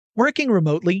Working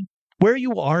remotely, where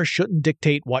you are shouldn't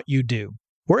dictate what you do.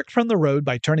 Work from the road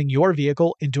by turning your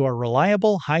vehicle into a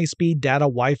reliable high-speed data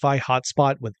Wi-Fi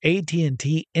hotspot with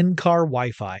AT&T in-car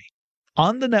Wi-Fi.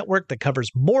 On the network that covers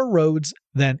more roads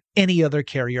than any other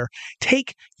carrier,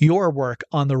 take your work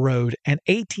on the road and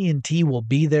AT&T will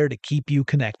be there to keep you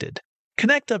connected.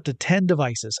 Connect up to 10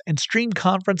 devices and stream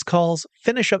conference calls,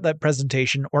 finish up that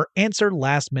presentation, or answer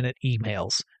last-minute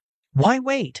emails. Why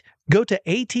wait? Go to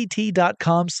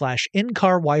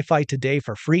att.com/in-car Wi-Fi today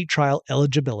for free trial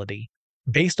eligibility.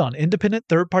 Based on independent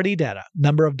third-party data,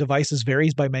 number of devices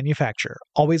varies by manufacturer.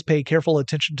 Always pay careful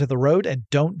attention to the road and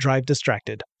don't drive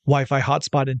distracted. Wi-Fi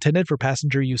hotspot intended for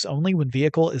passenger use only when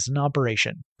vehicle is in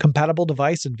operation. Compatible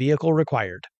device and vehicle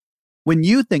required. When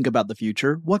you think about the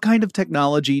future, what kind of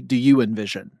technology do you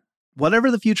envision?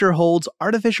 Whatever the future holds,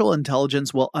 artificial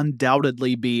intelligence will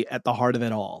undoubtedly be at the heart of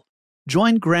it all.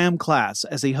 Join Graham Class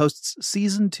as he hosts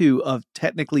Season 2 of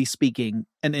Technically Speaking,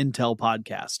 an Intel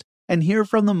podcast, and hear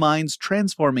from the minds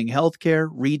transforming healthcare,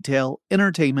 retail,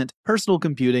 entertainment, personal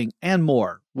computing, and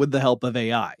more with the help of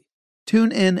AI.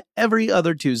 Tune in every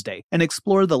other Tuesday and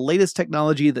explore the latest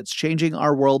technology that's changing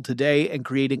our world today and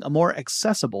creating a more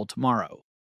accessible tomorrow.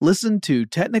 Listen to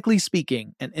Technically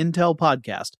Speaking, an Intel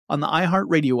podcast on the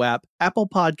iHeartRadio app, Apple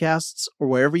Podcasts, or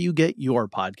wherever you get your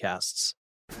podcasts.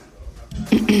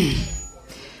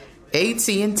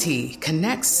 AT&T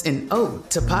connects an ode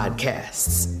to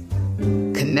podcasts.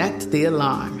 Connect the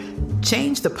alarm.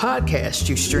 Change the podcast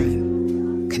you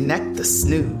stream. Connect the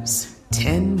snooze.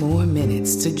 10 more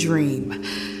minutes to dream.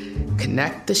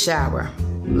 Connect the shower.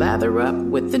 Lather up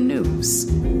with the news.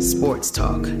 Sports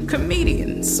talk,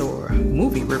 comedians, or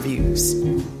movie reviews.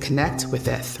 Connect with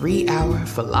that 3-hour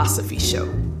philosophy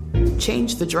show.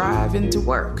 Change the drive into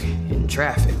work in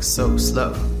traffic so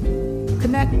slow.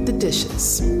 Connect the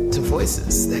dishes to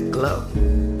voices that glow.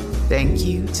 Thank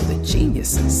you to the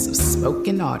geniuses of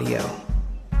spoken audio.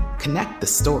 Connect the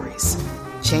stories.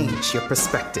 Change your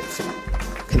perspective.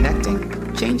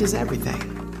 Connecting changes everything.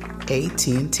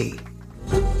 AT&T.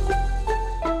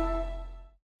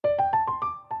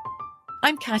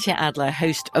 I'm Katya Adler,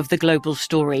 host of The Global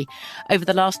Story. Over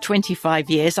the last 25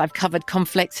 years, I've covered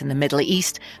conflicts in the Middle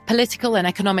East, political and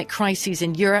economic crises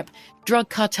in Europe, drug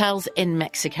cartels in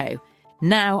Mexico.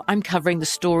 Now I'm covering the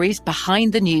stories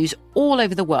behind the news all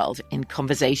over the world in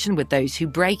conversation with those who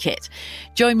break it.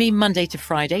 Join me Monday to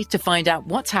Friday to find out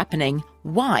what's happening,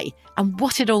 why, and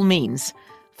what it all means.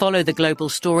 Follow The Global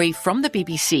Story from the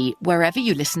BBC wherever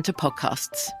you listen to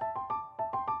podcasts.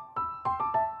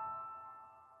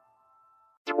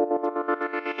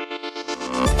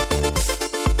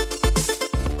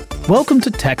 Welcome to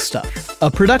Tech Stuff,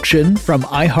 a production from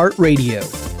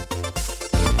iHeartRadio.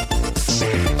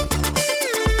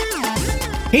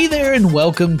 Hey there and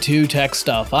welcome to Tech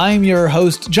Stuff. I'm your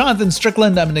host, Jonathan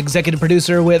Strickland. I'm an executive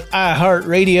producer with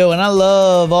iHeartRadio and I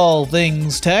love all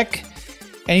things tech.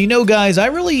 And you know guys, I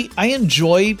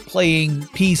enjoy playing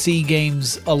PC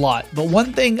games a lot. But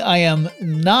one thing I am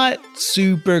not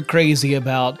super crazy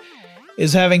about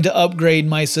is having to upgrade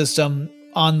my system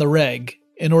on the reg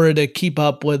in order to keep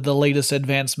up with the latest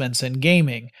advancements in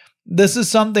gaming. This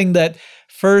is something that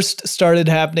first started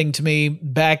happening to me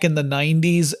back in the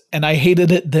 90s, and I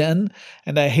hated it then,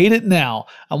 and I hate it now.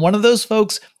 I'm one of those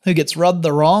folks who gets rubbed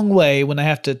the wrong way when I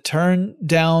have to turn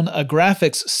down a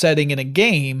graphics setting in a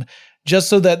game just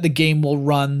so that the game will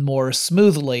run more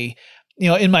smoothly. You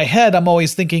know, in my head, I'm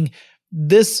always thinking,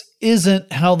 this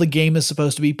isn't how the game is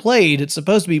supposed to be played. It's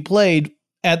supposed to be played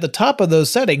at the top of those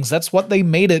settings. That's what they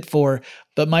made it for,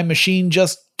 but my machine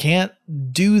just can't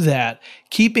do that.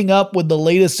 Keeping up with the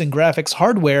latest in graphics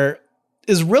hardware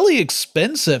is really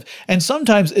expensive, and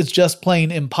sometimes it's just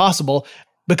plain impossible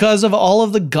because of all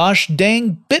of the gosh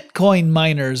dang Bitcoin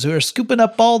miners who are scooping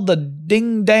up all the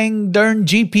ding dang darn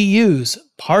GPUs.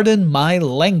 Pardon my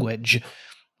language.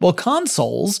 Well,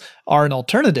 consoles are an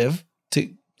alternative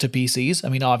to PCs, I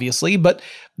mean, obviously, but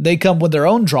they come with their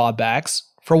own drawbacks.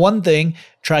 For one thing,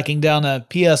 tracking down a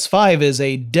PS5 is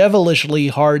a devilishly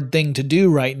hard thing to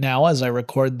do right now as I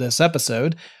record this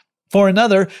episode. For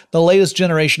another, the latest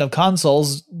generation of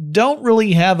consoles don't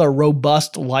really have a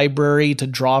robust library to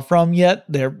draw from yet.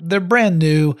 They're brand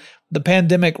new. The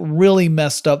pandemic really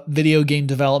messed up video game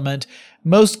development.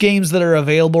 Most games that are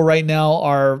available right now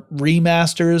are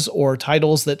remasters or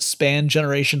titles that span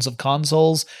generations of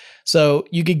consoles. So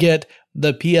you could get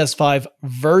the PS5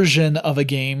 version of a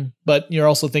game, but you're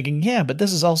also thinking, yeah, but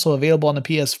this is also available on a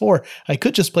PS4. I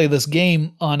could just play this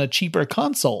game on a cheaper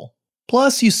console.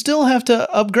 Plus, you still have to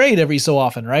upgrade every so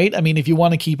often, right? I mean, if you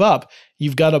want to keep up,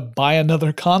 you've got to buy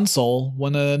another console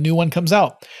when a new one comes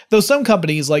out. Though some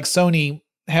companies like Sony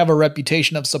have a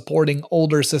reputation of supporting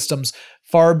older systems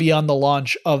far beyond the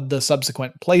launch of the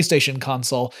subsequent PlayStation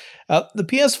console. The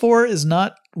PS4 is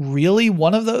not really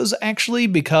one of those, actually,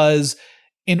 because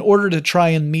in order to try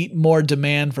and meet more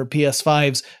demand for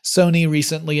PS5s, Sony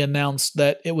recently announced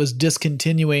that it was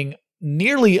discontinuing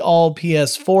nearly all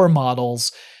PS4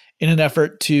 models in an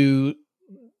effort to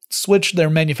switch their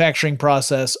manufacturing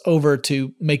process over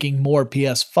to making more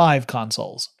PS5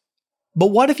 consoles. But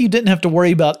what if you didn't have to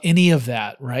worry about any of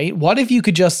that, right? What if you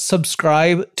could just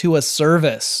subscribe to a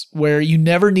service where you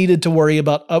never needed to worry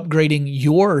about upgrading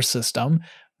your system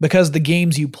because the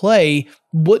games you play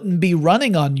wouldn't be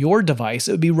running on your device,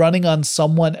 it would be running on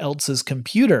someone else's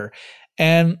computer.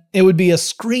 And it would be a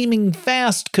screaming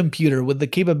fast computer with the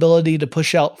capability to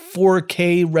push out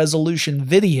 4K resolution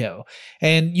video.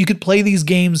 And you could play these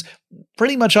games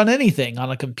pretty much on anything, on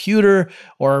a computer,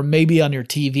 or maybe on your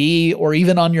TV, or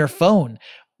even on your phone.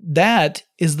 That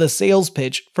is the sales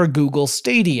pitch for Google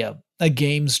Stadia, a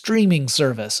game streaming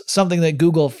service, something that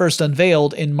Google first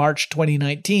unveiled in March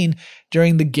 2019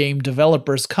 during the Game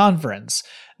Developers Conference.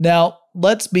 Now,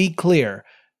 let's be clear,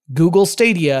 Google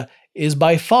Stadia is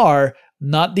by far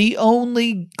not the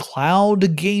only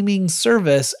cloud gaming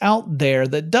service out there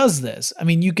that does this. I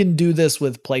mean, you can do this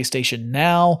with PlayStation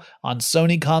Now, on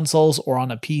Sony consoles, or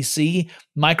on a PC.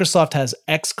 Microsoft has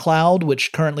xCloud,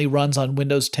 which currently runs on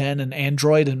Windows 10 and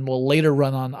Android and will later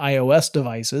run on iOS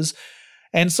devices.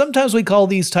 And sometimes we call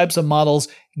these types of models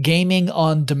gaming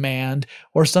on demand,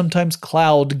 or sometimes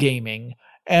cloud gaming.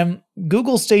 And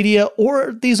Google Stadia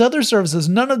or these other services,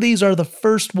 none of these are the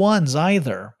first ones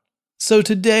either. So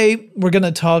today, we're going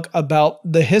to talk about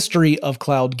the history of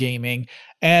cloud gaming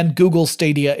and Google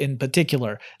Stadia in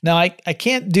particular. Now, I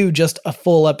can't do just a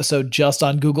full episode just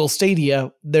on Google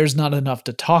Stadia. There's not enough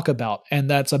to talk about, and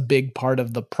that's a big part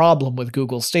of the problem with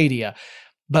Google Stadia.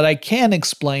 But I can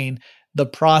explain the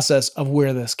process of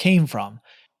where this came from.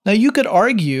 Now, you could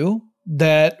argue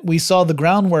that we saw the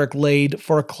groundwork laid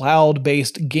for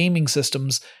cloud-based gaming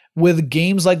systems with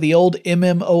games like the old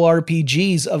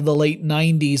MMORPGs of the late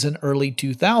 90s and early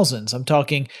 2000s. I'm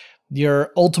talking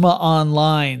your Ultima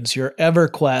Onlines, your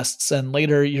EverQuests, and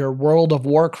later your World of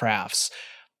Warcrafts.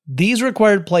 These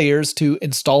required players to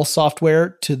install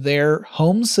software to their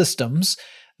home systems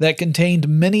that contained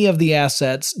many of the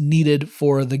assets needed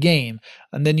for the game.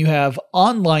 And then you have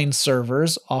online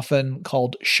servers, often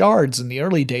called shards in the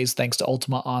early days thanks to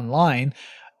Ultima Online,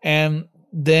 and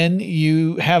then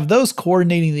you have those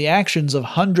coordinating the actions of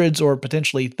hundreds or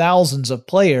potentially thousands of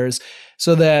players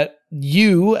so that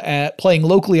you, playing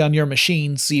locally on your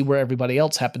machine, see where everybody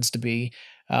else happens to be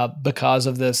because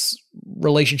of this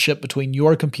relationship between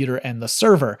your computer and the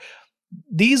server.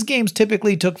 These games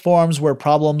typically took forms where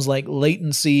problems like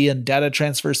latency and data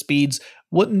transfer speeds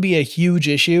wouldn't be a huge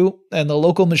issue, and the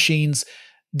local machines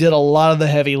did a lot of the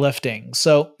heavy lifting.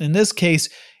 So in this case,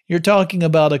 you're talking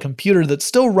about a computer that's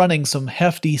still running some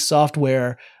hefty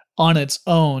software on its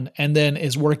own and then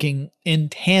is working in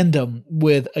tandem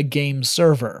with a game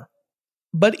server.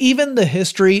 But even the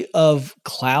history of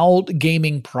cloud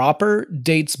gaming proper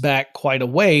dates back quite a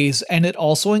ways, and it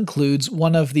also includes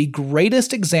one of the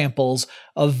greatest examples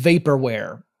of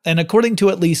vaporware. And according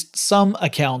to at least some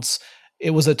accounts,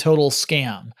 it was a total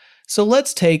scam. So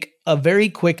let's take a very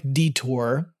quick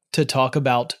detour to talk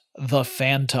about the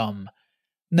Phantom.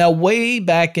 Now, way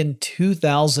back in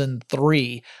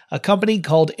 2003, a company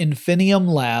called Infinium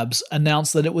Labs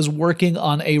announced that it was working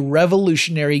on a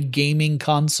revolutionary gaming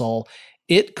console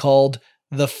it called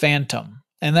the Phantom,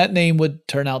 and that name would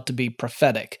turn out to be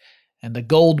prophetic, and a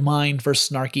gold mine for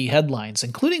snarky headlines,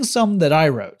 including some that I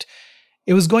wrote.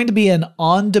 It was going to be an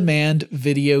on-demand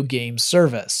video game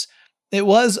service. It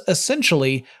was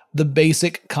essentially the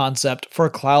basic concept for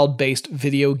cloud-based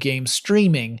video game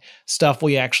streaming, stuff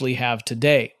we actually have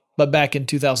today. But back in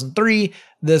 2003,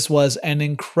 this was an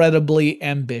incredibly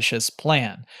ambitious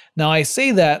plan. Now, I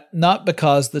say that not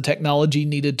because the technology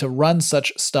needed to run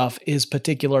such stuff is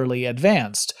particularly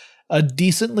advanced. A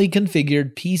decently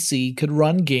configured PC could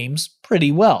run games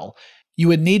pretty well. You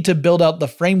would need to build out the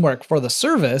framework for the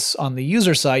service. On the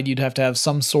user side, you'd have to have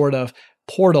some sort of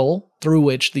portal through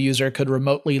which the user could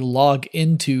remotely log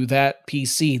into that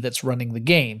PC that's running the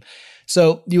game.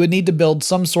 So you would need to build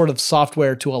some sort of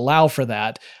software to allow for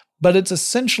that, but it's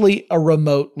essentially a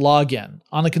remote login.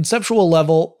 On a conceptual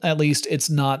level, at least, it's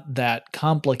not that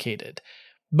complicated.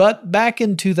 But back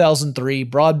in 2003,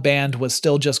 broadband was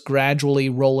still just gradually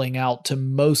rolling out to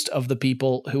most of the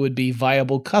people who would be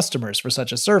viable customers for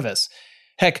such a service.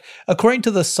 Heck, according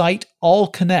to the site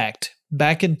AllConnect,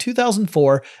 back in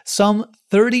 2004, some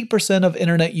 30% of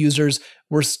internet users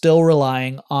we're still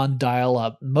relying on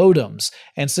dial-up modems.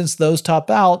 And since those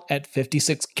top out at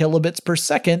 56 kilobits per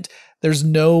second, there's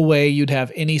no way you'd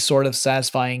have any sort of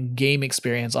satisfying game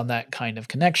experience on that kind of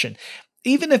connection.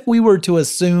 Even if we were to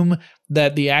assume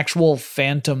that the actual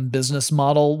phantom business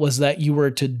model was that you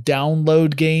were to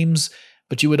download games,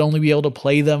 but you would only be able to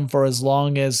play them for as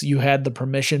long as you had the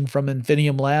permission from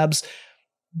Infinium Labs,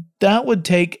 that would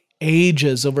take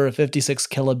ages over a 56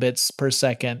 kilobits per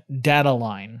second data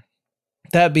line.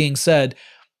 That being said,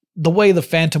 the way the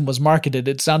Phantom was marketed,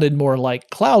 it sounded more like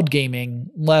cloud gaming,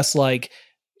 less like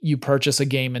you purchase a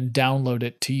game and download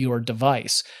it to your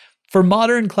device. For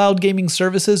modern cloud gaming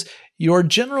services, you're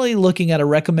generally looking at a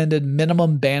recommended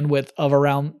minimum bandwidth of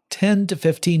around 10 to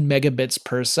 15 megabits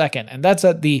per second, and that's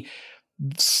at the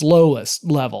slowest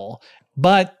level.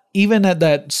 But even at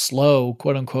that slow,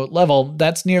 quote-unquote, level,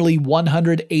 that's nearly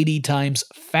 180 times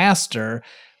faster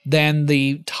than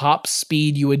the top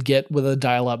speed you would get with a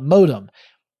dial-up modem.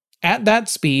 At that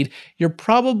speed, you're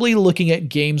probably looking at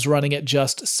games running at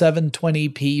just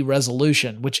 720p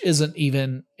resolution, which isn't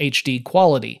even HD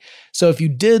quality. So if you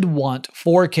did want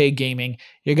 4K gaming,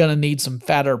 you're going to need some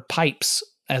fatter pipes,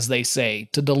 as they say,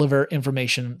 to deliver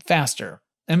information faster.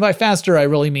 And by faster, I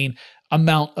really mean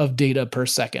amount of data per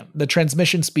second. The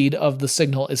transmission speed of the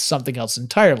signal is something else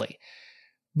entirely.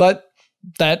 But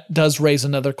that does raise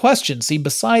another question. See,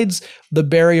 besides the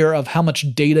barrier of how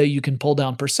much data you can pull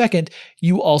down per second,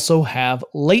 you also have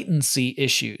latency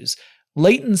issues.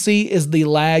 Latency is the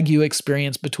lag you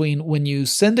experience between when you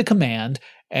send a command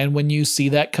and when you see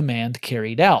that command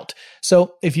carried out.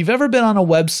 So if you've ever been on a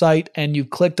website and you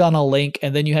clicked on a link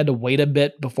and then you had to wait a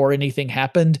bit before anything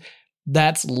happened,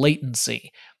 that's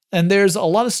latency. And there's a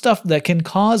lot of stuff that can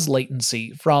cause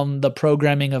latency, from the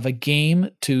programming of a game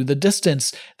to the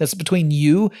distance that's between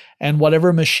you and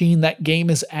whatever machine that game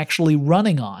is actually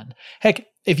running on. Heck,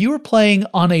 if you were playing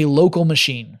on a local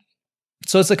machine,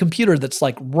 so it's a computer that's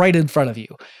like right in front of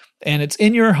you, and it's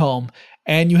in your home,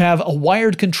 and you have a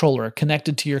wired controller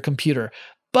connected to your computer,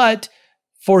 but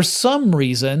for some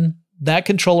reason, that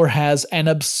controller has an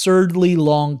absurdly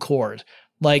long cord.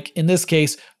 Like in this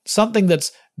case, something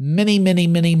that's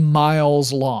many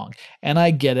miles long. And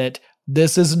I get it.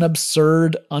 This is an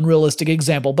absurd, unrealistic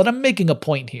example, but I'm making a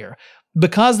point here.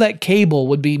 Because that cable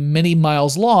would be many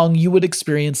miles long, you would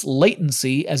experience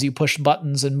latency as you push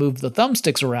buttons and move the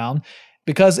thumbsticks around,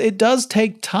 because it does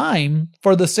take time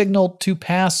for the signal to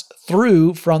pass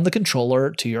through from the controller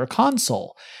to your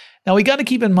console. Now we got to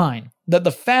keep in mind that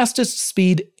the fastest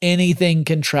speed anything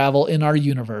can travel in our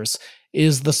universe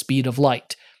is the speed of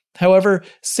light. However,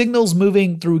 signals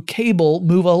moving through cable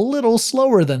move a little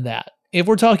slower than that. If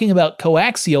we're talking about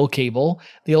coaxial cable,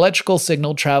 the electrical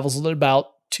signal travels at about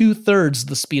 2/3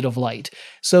 the speed of light.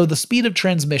 So the speed of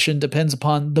transmission depends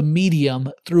upon the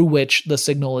medium through which the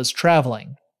signal is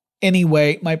traveling.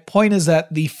 Anyway, my point is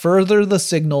that the further the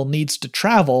signal needs to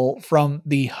travel from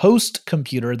the host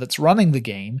computer that's running the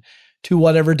game to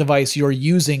whatever device you're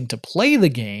using to play the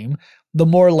game, the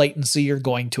more latency you're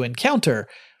going to encounter.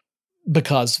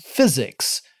 Because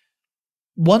physics.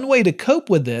 One way to cope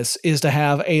with this is to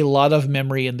have a lot of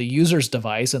memory in the user's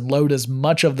device and load as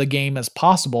much of the game as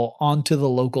possible onto the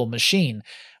local machine.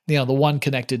 The one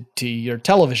connected to your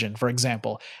television, for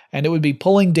example. And it would be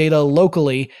pulling data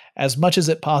locally as much as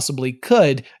it possibly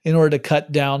could in order to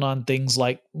cut down on things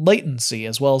like latency,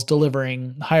 as well as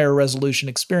delivering higher resolution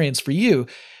experience for you.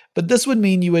 But this would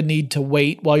mean you would need to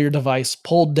wait while your device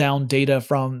pulled down data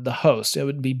from the host. It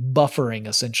would be buffering,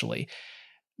 essentially.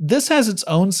 This has its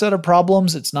own set of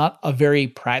problems. It's not a very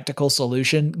practical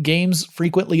solution. Games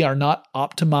frequently are not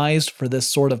optimized for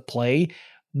this sort of play.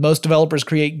 Most developers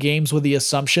create games with the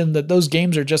assumption that those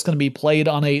games are just going to be played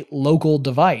on a local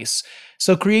device.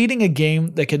 So creating a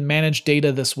game that can manage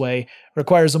data this way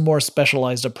requires a more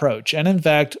specialized approach. And in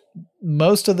fact,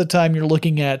 most of the time you're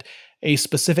looking at a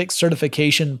specific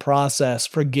certification process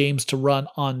for games to run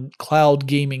on cloud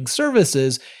gaming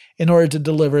services in order to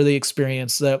deliver the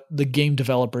experience that the game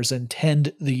developers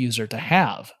intend the user to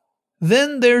have.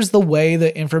 Then there's the way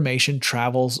that information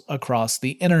travels across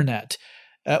the internet.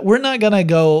 We're not going to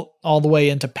go all the way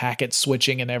into packet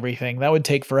switching and everything. That would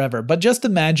take forever. But just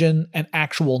imagine an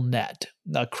actual net,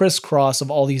 a crisscross of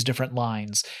all these different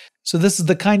lines. So this is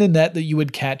the kind of net that you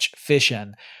would catch fish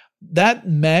in. That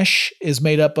mesh is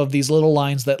made up of these little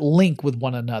lines that link with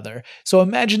one another. So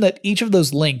imagine that each of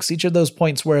those links, each of those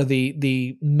points where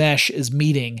the mesh is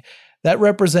meeting, that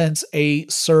represents a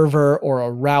server or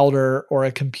a router or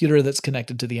a computer that's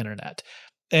connected to the internet.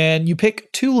 And you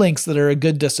pick two links that are a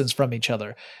good distance from each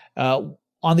other.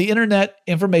 On the internet,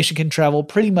 information can travel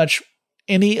pretty much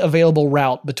any available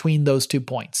route between those 2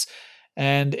 points.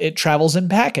 and it travels in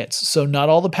packets, so not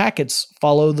all the packets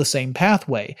follow the same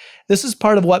pathway. This is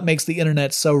part of what makes the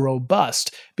internet so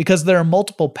robust, because there are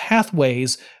multiple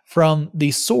pathways from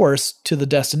the source to the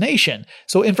destination,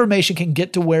 so information can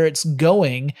get to where it's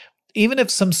going, even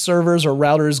if some servers or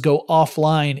routers go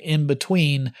offline in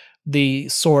between the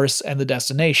source and the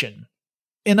destination.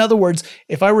 In other words,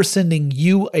 if I were sending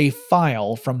you a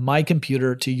file from my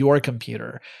computer to your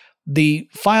computer, the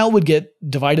file would get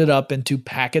divided up into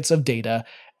packets of data,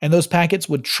 and those packets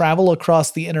would travel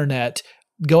across the internet,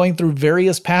 going through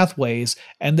various pathways,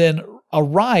 and then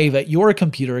arrive at your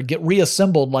computer, get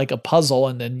reassembled like a puzzle,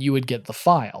 and then you would get the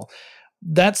file.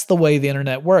 That's the way the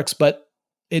internet works, but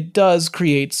it does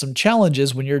create some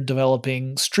challenges when you're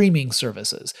developing streaming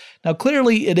services. Now,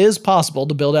 clearly, it is possible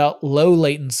to build out low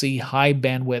latency, high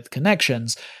bandwidth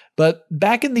connections, but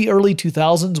back in the early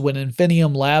 2000s when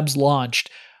Infinium Labs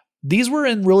launched, these were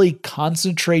in really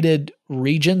concentrated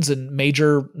regions in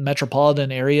major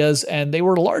metropolitan areas, and they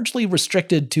were largely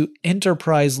restricted to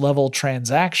enterprise-level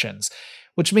transactions,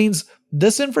 which means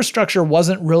this infrastructure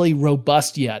wasn't really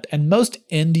robust yet, and most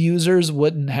end users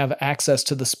wouldn't have access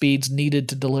to the speeds needed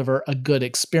to deliver a good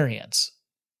experience.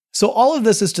 So all of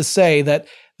this is to say that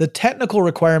the technical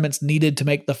requirements needed to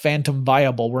make the Phantom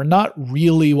viable were not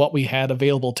really what we had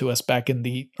available to us back in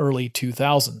the early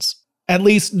 2000s. At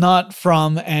least not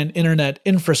from an internet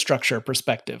infrastructure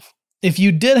perspective. If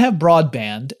you did have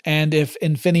broadband, and if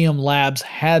Infinium Labs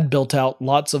had built out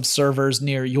lots of servers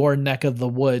near your neck of the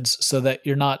woods so that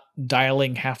you're not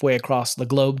dialing halfway across the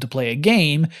globe to play a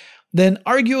game, then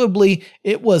arguably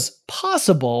it was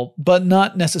possible, but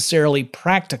not necessarily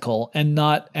practical, and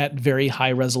not at very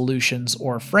high resolutions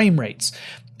or frame rates.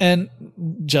 And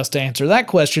just to answer that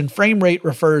question, frame rate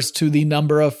refers to the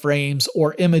number of frames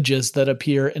or images that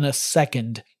appear in a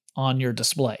second on your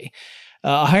display.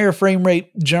 A higher frame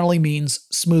rate generally means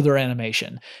smoother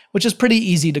animation, which is pretty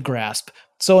easy to grasp.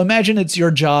 So imagine it's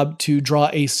your job to draw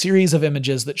a series of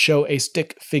images that show a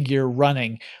stick figure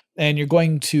running, and you're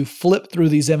going to flip through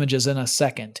these images in a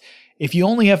second. If you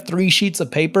only have 3 sheets of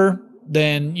paper,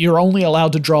 then you're only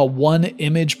allowed to draw 1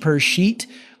 image per sheet.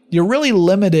 You're really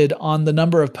limited on the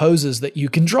number of poses that you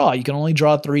can draw. You can only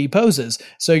draw 3 poses,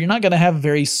 so you're not going to have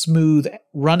very smooth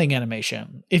running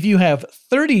animation. If you have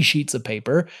 30 sheets of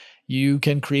paper, you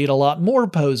can create a lot more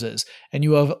poses, and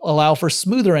you allow for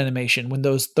smoother animation when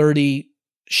those 30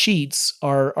 sheets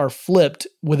are flipped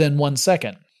within 1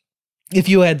 second. If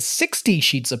you had 60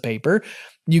 sheets of paper,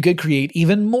 you could create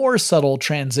even more subtle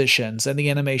transitions, and the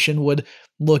animation would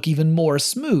look even more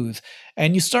smooth.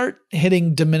 And you start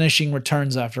hitting diminishing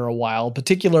returns after a while,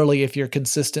 particularly if you're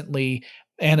consistently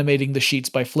animating the sheets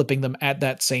by flipping them at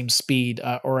that same speed,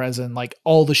 or as in like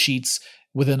all the sheets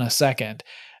within a second.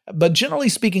 But generally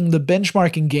speaking, the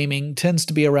benchmark in gaming tends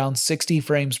to be around 60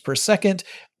 frames per second,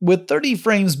 with 30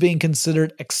 frames being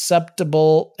considered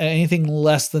acceptable, and anything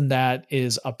less than that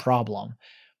is a problem.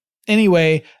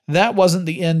 Anyway, that wasn't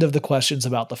the end of the questions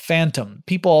about the Phantom.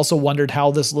 People also wondered how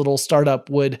this little startup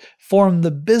would form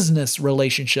the business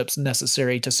relationships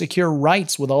necessary to secure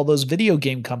rights with all those video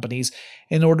game companies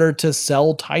in order to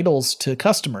sell titles to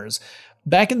customers.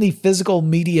 Back in the physical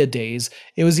media days,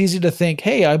 it was easy to think,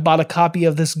 hey, I bought a copy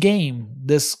of this game.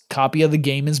 This copy of the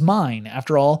game is mine.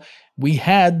 After all, we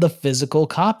had the physical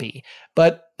copy.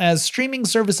 But as streaming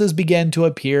services began to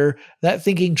appear, that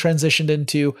thinking transitioned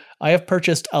into, I have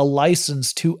purchased a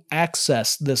license to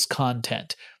access this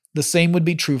content. The same would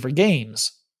be true for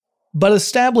games. But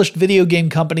established video game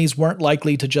companies weren't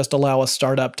likely to just allow a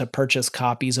startup to purchase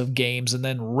copies of games and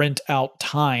then rent out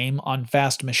time on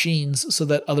fast machines so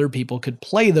that other people could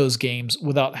play those games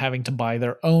without having to buy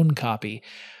their own copy.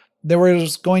 There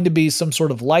was going to be some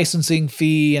sort of licensing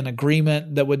fee and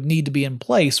agreement that would need to be in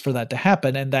place for that to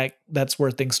happen, and that's where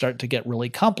things start to get really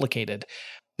complicated.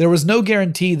 There was no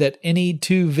guarantee that any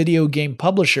 2 video game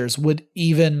publishers would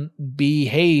even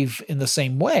behave in the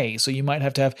same way, so you might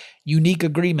have to have unique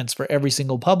agreements for every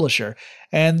single publisher,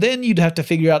 and then you'd have to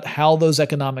figure out how those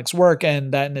economics work,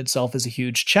 and that in itself is a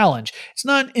huge challenge. It's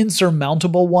not an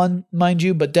insurmountable one, mind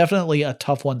you, but definitely a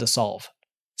tough one to solve.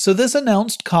 So this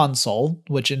announced console,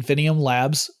 which Infinium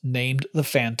Labs named the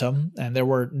Phantom, and there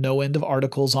were no end of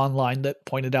articles online that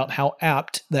pointed out how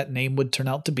apt that name would turn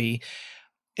out to be,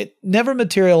 it never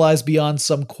materialized beyond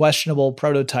some questionable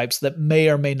prototypes that may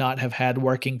or may not have had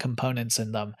working components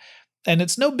in them. And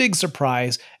it's no big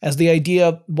surprise, as the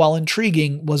idea, while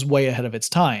intriguing, was way ahead of its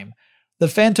time. The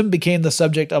Phantom became the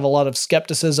subject of a lot of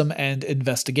skepticism and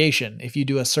investigation. If you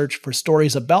do a search for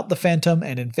stories about the Phantom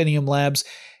and Infinium Labs,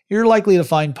 you're likely to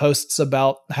find posts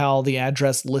about how the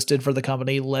address listed for the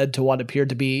company led to what appeared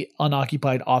to be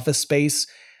unoccupied office space.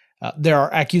 There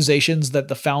are accusations that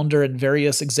the founder and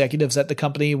various executives at the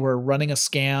company were running a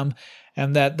scam,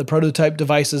 and that the prototype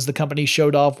devices the company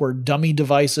showed off were dummy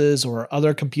devices or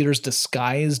other computers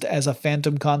disguised as a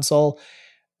Phantom console.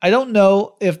 I don't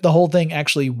know if the whole thing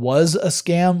actually was a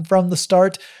scam from the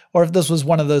start, or if this was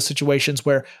one of those situations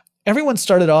where everyone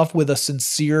started off with a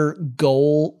sincere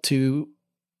goal to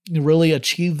really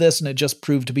achieve this and it just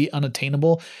proved to be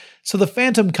unattainable. So the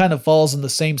Phantom kind of falls in the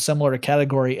same similar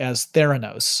category as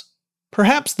Theranos.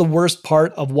 Perhaps the worst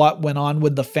part of what went on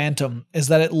with the Phantom is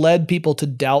that it led people to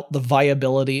doubt the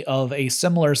viability of a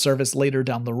similar service later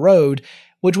down the road,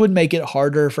 which would make it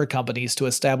harder for companies to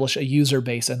establish a user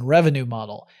base and revenue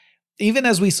model. Even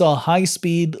as we saw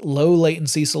high-speed,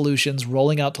 low-latency solutions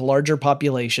rolling out to larger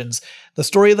populations, the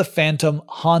story of the Phantom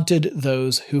haunted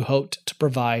those who hoped to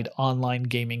provide online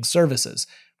gaming services.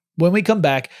 When we come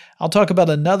back, I'll talk about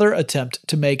another attempt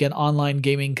to make an online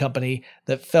gaming company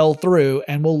that fell through,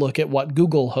 and we'll look at what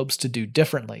Google hopes to do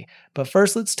differently. But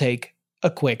first, let's take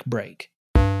a quick break.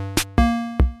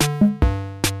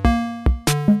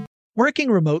 Working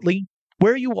remotely,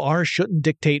 where you are shouldn't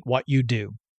dictate what you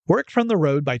do. Work from the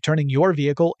road by turning your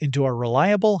vehicle into a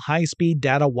reliable high-speed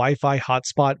data Wi-Fi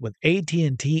hotspot with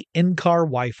AT&T in-car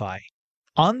Wi-Fi.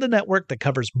 On the network that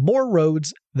covers more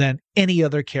roads than any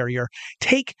other carrier,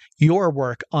 take your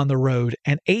work on the road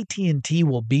and AT&T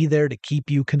will be there to keep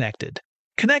you connected.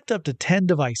 Connect up to 10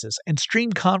 devices and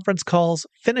stream conference calls,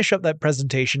 finish up that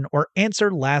presentation, or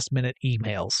answer last-minute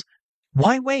emails.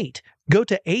 Why wait? Go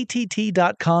to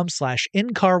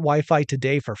att.com/in-car Wi-Fi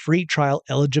today for free trial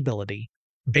eligibility.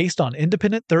 Based on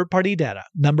independent third-party data,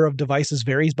 number of devices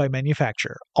varies by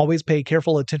manufacturer. Always pay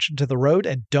careful attention to the road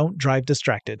and don't drive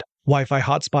distracted. Wi-Fi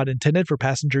hotspot intended for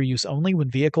passenger use only when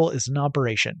vehicle is in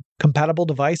operation. Compatible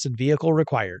device and vehicle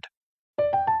required.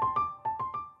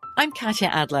 I'm Katya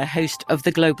Adler, host of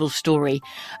The Global Story.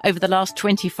 Over the last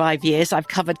 25 years, I've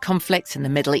covered conflicts in the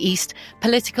Middle East,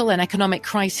 political and economic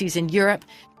crises in Europe,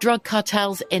 drug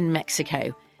cartels in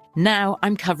Mexico. Now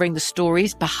I'm covering the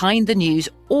stories behind the news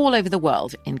all over the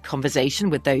world in conversation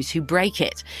with those who break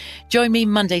it. Join me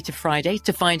Monday to Friday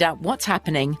to find out what's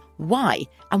happening, why,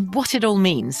 and what it all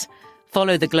means.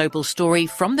 Follow The Global Story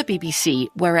from the BBC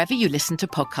wherever you listen to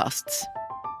podcasts.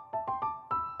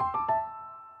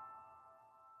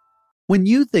 When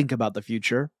you think about the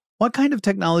future, what kind of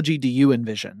technology do you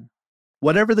envision?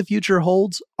 Whatever the future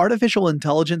holds, artificial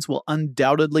intelligence will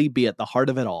undoubtedly be at the heart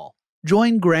of it all.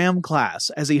 Join Graham Class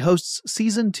as he hosts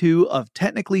Season 2 of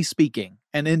Technically Speaking,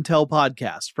 an Intel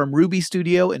podcast from Ruby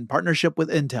Studio in partnership with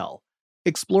Intel.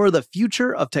 Explore the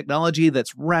future of technology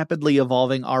that's rapidly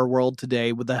evolving our world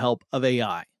today with the help of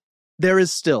AI. There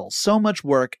is still so much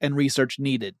work and research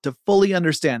needed to fully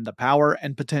understand the power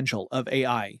and potential of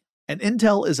AI, and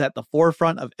Intel is at the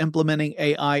forefront of implementing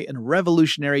AI in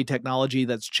revolutionary technology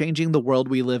that's changing the world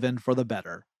we live in for the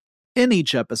better. In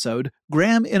each episode,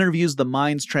 Graham interviews the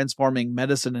minds transforming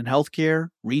medicine and healthcare,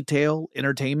 retail,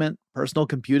 entertainment, personal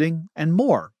computing, and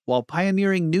more, while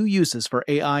pioneering new uses for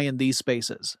AI in these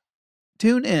spaces.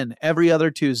 Tune in every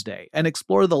other Tuesday and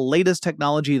explore the latest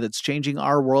technology that's changing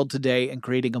our world today and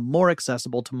creating a more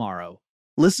accessible tomorrow.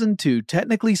 Listen to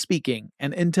Technically Speaking,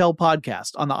 an Intel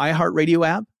podcast on the iHeartRadio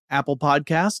app, Apple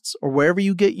Podcasts, or wherever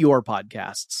you get your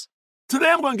podcasts.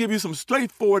 Today I'm going to give you some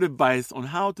straightforward advice on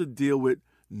how to deal with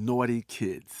naughty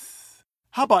kids.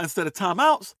 How about instead of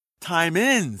timeouts,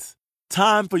 time-ins?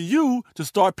 Time for you to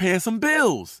start paying some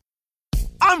bills.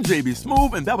 I'm JB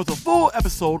Smoove, and that was a full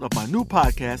episode of my new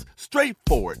podcast,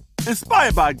 Straightforward,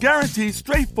 inspired by guaranteed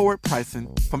straightforward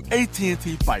pricing from AT&T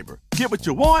Fiber. Get what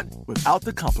you want without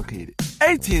the complicated.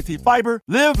 AT&T Fiber,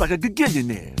 live like a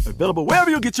gigillionaire. Available wherever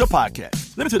you get your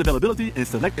podcast. Limited availability in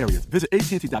select areas. Visit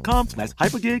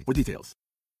AT&T.com/hypergig for details.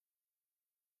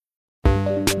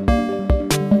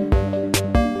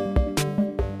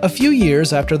 A few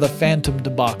years after the Phantom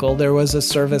debacle, there was a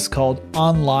service called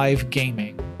OnLive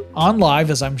Gaming. OnLive,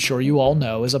 as I'm sure you all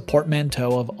know, is a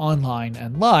portmanteau of online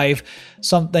and live,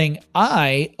 something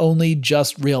I only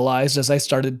just realized as I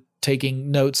started taking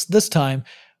notes this time.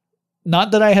 Not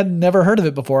that I had never heard of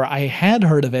it before, I had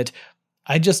heard of it,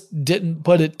 I just didn't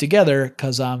put it together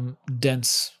because I'm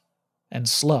dense and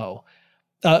slow.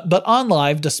 But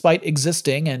OnLive, despite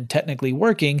existing and technically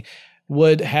working,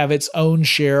 would have its own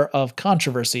share of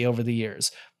controversy over the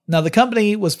years. Now, the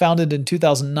company was founded in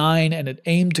 2009 and it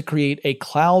aimed to create a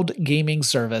cloud gaming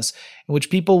service in which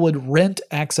people would rent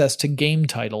access to game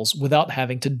titles without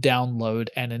having to download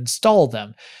and install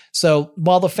them. So,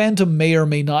 while the Phantom may or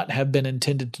may not have been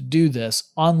intended to do this,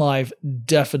 OnLive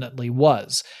definitely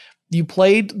was. You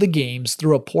played the games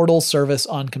through a portal service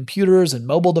on computers and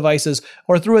mobile devices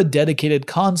or through a dedicated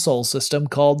console system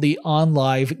called the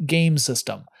OnLive game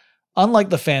system.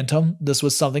 Unlike the Phantom, this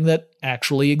was something that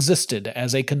actually existed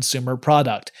as a consumer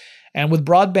product. And with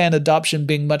broadband adoption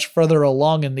being much further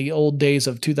along in the old days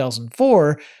of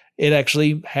 2004, it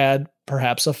actually had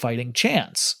perhaps a fighting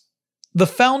chance. The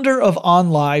founder of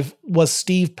OnLive was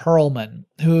Steve Perlman,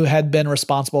 who had been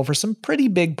responsible for some pretty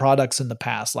big products in the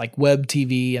past, like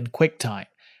WebTV and QuickTime.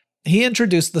 He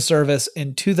introduced the service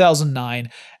in 2009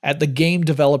 at the Game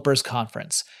Developers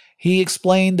Conference. He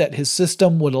explained that his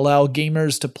system would allow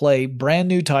gamers to play brand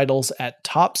new titles at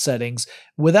top settings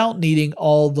without needing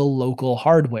all the local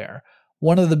hardware.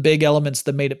 One of the big elements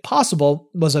that made it possible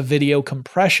was a video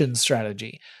compression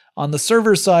strategy. On the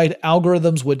server side,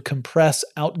 algorithms would compress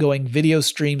outgoing video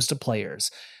streams to players.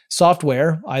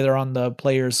 Software, either on the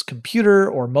player's computer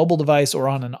or mobile device or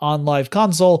on an OnLive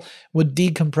console, would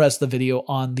decompress the video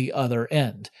on the other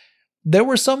end. There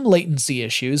were some latency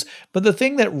issues, but the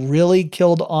thing that really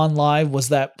killed OnLive was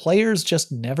that players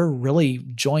just never really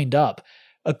joined up.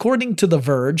 According to The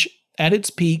Verge, at its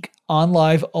peak,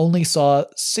 OnLive only saw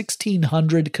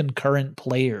 1,600 concurrent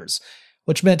players,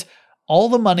 which meant all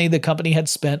the money the company had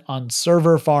spent on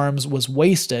server farms was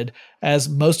wasted, as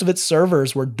most of its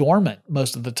servers were dormant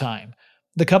most of the time.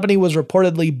 The company was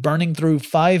reportedly burning through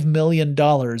 $5 million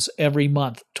every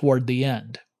month toward the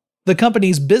end. The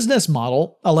company's business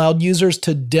model allowed users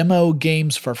to demo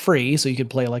games for free, so you could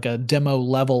play like a demo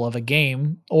level of a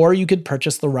game, or you could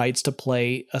purchase the rights to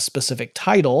play a specific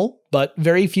title, but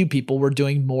very few people were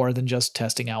doing more than just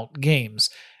testing out games.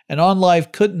 And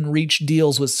OnLive couldn't reach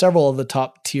deals with several of the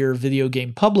top-tier video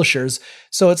game publishers,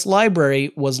 so its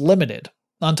library was limited.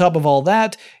 On top of all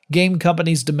that, game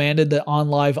companies demanded that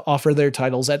OnLive offer their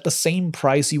titles at the same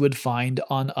price you would find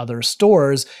on other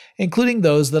stores, including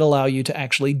those that allow you to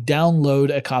actually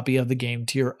download a copy of the game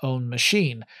to your own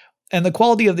machine. And the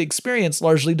quality of the experience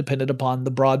largely depended upon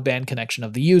the broadband connection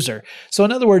of the user. So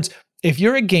in other words, if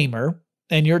you're a gamer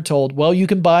and you're told, well, you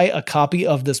can buy a copy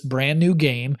of this brand new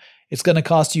game, it's going to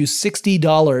cost you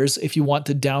 $60 if you want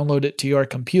to download it to your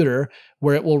computer,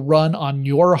 where it will run on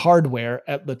your hardware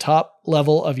at the top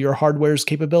level of your hardware's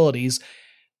capabilities.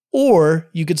 Or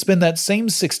you could spend that same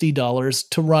 $60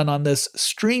 to run on this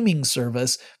streaming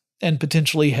service and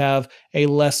potentially have a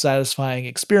less satisfying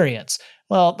experience.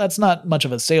 Well, that's not much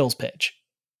of a sales pitch.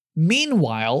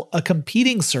 Meanwhile, a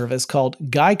competing service called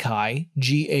Gaikai,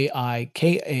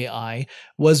 G-A-I-K-A-I,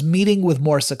 was meeting with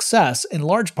more success, in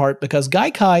large part because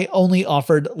Gaikai only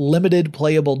offered limited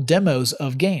playable demos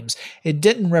of games. It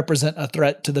didn't represent a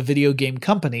threat to the video game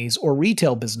companies or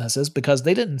retail businesses because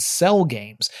they didn't sell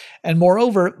games. And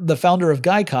moreover, the founder of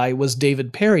Gaikai was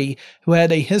David Perry, who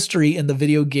had a history in the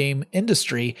video game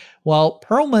industry, while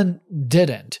Perlman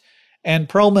didn't. And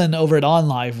Perlman over at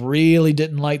OnLive really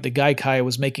didn't like that Gaikai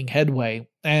was making headway,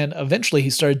 and eventually he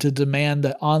started to demand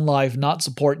that OnLive not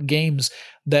support games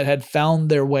that had found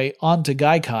their way onto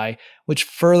Gaikai, which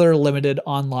further limited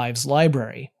OnLive's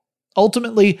library.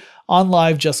 Ultimately,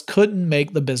 OnLive just couldn't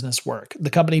make the business work. The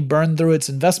company burned through its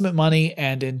investment money,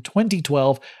 and in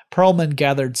 2012, Perlman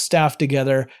gathered staff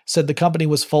together, said the company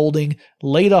was folding,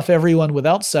 laid off everyone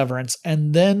without severance,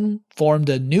 and then formed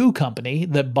a new company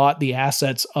that bought the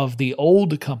assets of the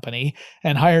old company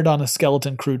and hired on a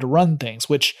skeleton crew to run things,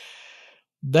 which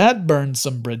that burned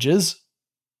some bridges.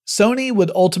 Sony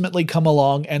would ultimately come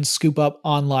along and scoop up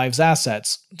OnLive's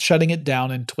assets, shutting it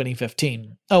down in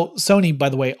 2015. Oh, Sony, by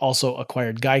the way, also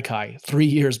acquired Gaikai 3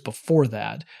 years before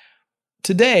that.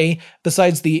 Today,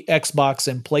 besides the Xbox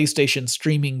and PlayStation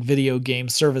streaming video game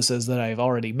services that I've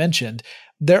already mentioned,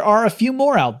 there are a few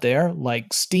more out there,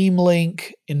 like Steam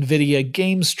Link, Nvidia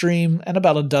GameStream, and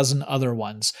about a dozen other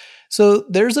ones. So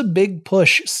there's a big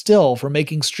push still for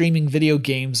making streaming video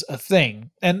games a thing.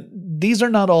 And these are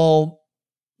not all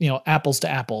apples to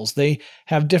apples. They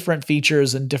have different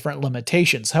features and different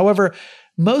limitations. However,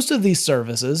 most of these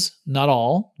services, not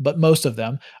all, but most of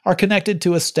them, are connected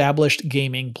to established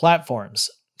gaming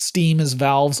platforms. Steam is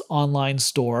Valve's online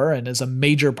store and is a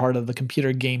major part of the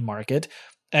computer game market.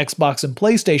 Xbox and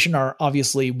PlayStation are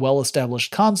obviously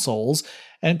well-established consoles,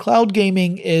 and cloud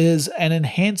gaming is an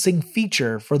enhancing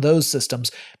feature for those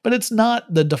systems, but it's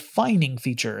not the defining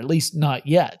feature, at least not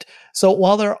yet. So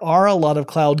while there are a lot of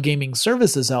cloud gaming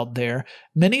services out there,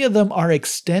 many of them are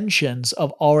extensions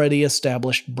of already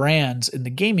established brands in the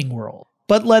gaming world.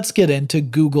 But let's get into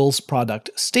Google's product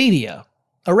Stadia.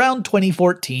 Around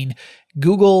 2014,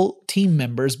 Google team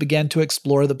members began to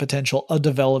explore the potential of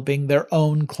developing their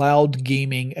own cloud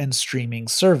gaming and streaming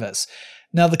service.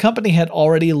 Now, the company had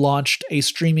already launched a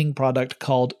streaming product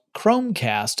called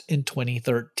Chromecast in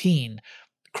 2013.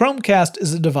 Chromecast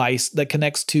is a device that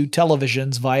connects to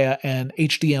televisions via an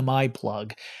HDMI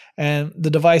plug, and the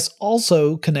device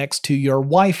also connects to your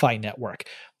Wi-Fi network.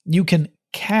 You can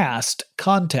cast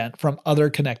content from other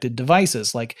connected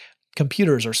devices like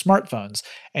computers or smartphones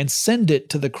and send it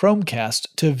to the Chromecast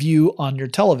to view on your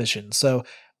television. So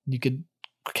you could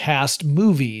cast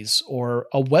movies or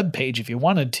a web page if you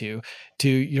wanted to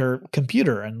your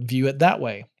computer and view it that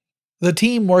way. The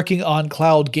team working on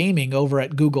cloud gaming over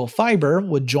at Google Fiber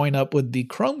would join up with the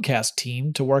Chromecast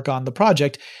team to work on the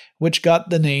project, which got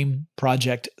the name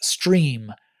Project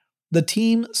Stream. The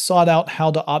team sought out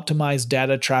how to optimize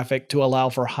data traffic to allow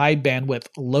for high bandwidth,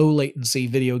 low latency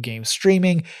video game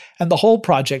streaming, and the whole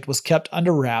project was kept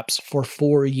under wraps for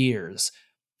 4 years.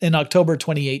 In October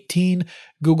 2018,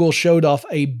 Google showed off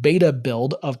a beta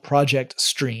build of Project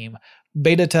Stream.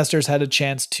 Beta testers had a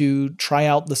chance to try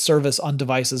out the service on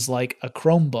devices like a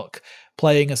Chromebook,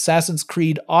 playing Assassin's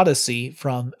Creed Odyssey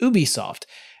from Ubisoft.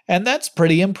 And that's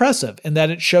pretty impressive in that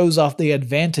it shows off the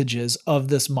advantages of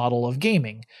this model of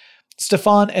gaming.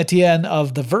 Stéphane Etienne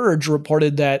of The Verge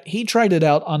reported that he tried it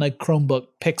out on a Chromebook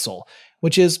Pixel,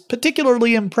 which is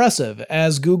particularly impressive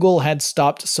as Google had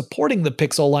stopped supporting the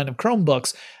Pixel line of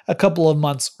Chromebooks a couple of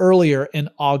months earlier in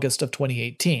August of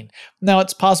 2018. Now,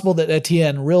 it's possible that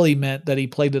Etienne really meant that he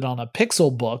played it on a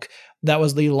Pixelbook. That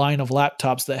was the line of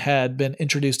laptops that had been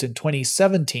introduced in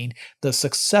 2017, the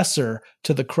successor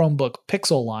to the Chromebook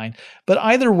Pixel line, but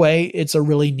either way, it's a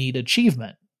really neat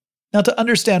achievement. Now, to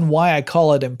understand why I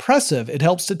call it impressive, it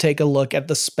helps to take a look at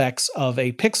the specs of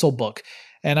a Pixelbook.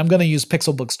 And I'm going to use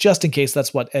Pixelbooks just in case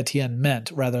that's what Etienne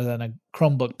meant rather than a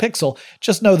Chromebook Pixel.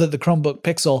 Just know that the Chromebook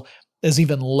Pixel is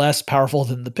even less powerful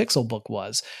than the Pixelbook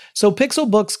was. So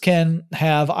Pixelbooks can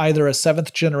have either a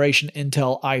 7th generation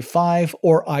Intel i5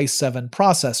 or i7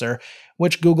 processor,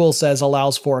 which Google says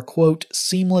allows for, quote,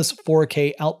 seamless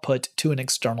 4K output to an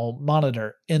external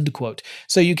monitor, end quote.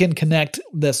 So you can connect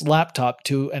this laptop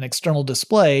to an external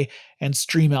display and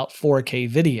stream out 4K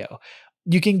video.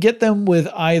 You can get them with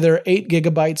either 8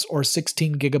 gigabytes or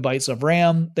 16 gigabytes of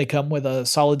RAM. They come with a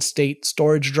solid-state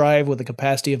storage drive with a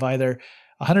capacity of either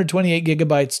 128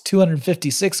 gigabytes,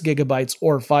 256 gigabytes,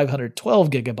 or 512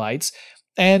 gigabytes,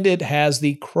 and it has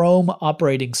the Chrome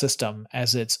operating system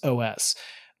as its OS.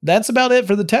 That's about it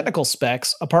for the technical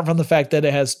specs, apart from the fact that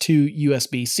it has 2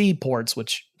 USB-C ports,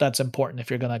 which that's important if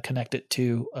you're going to connect it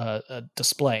to a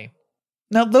display.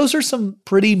 Now, those are some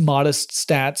pretty modest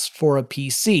stats for a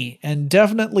PC, and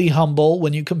definitely humble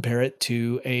when you compare it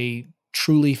to a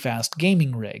truly fast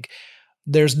gaming rig.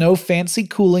 There's no fancy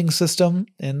cooling system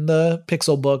in the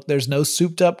Pixelbook, there's no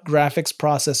souped-up graphics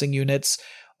processing units,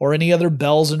 or any other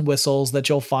bells and whistles that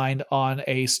you'll find on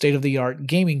a state-of-the-art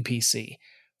gaming PC.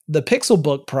 The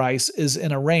Pixelbook price is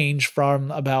in a range from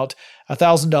about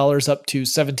 $1,000 up to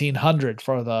 $1,700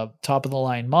 for the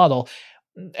top-of-the-line model,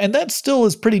 and that still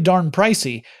is pretty darn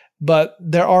pricey, but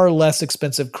there are less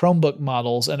expensive Chromebook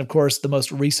models, and of course the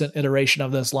most recent iteration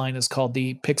of this line is called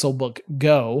the Pixelbook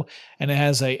Go, and it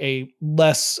has a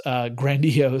less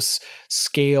grandiose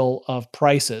scale of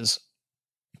prices.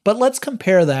 But let's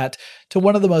compare that to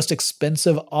one of the most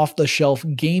expensive off-the-shelf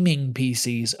gaming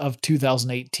PCs of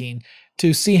 2018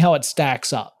 to see how it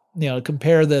stacks up.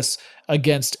 Compare this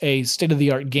against a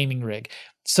state-of-the-art gaming rig.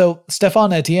 So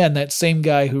Stéphane Etienne, that same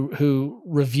guy who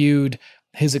reviewed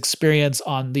his experience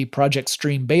on the Project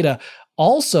Stream beta,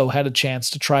 also had a chance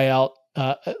to try out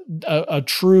a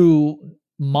true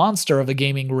monster of a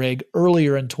gaming rig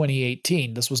earlier in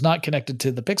 2018. This was not connected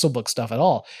to the Pixelbook stuff at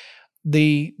all.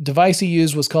 The device he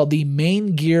used was called the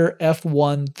Maingear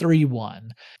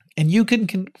F131. And you can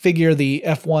configure the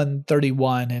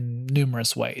F131 in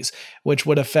numerous ways, which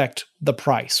would affect the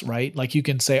price, right? Like you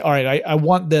can say, all right, I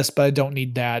want this, but I don't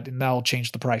need that, and that'll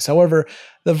change the price. However,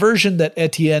 the version that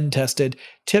Etienne tested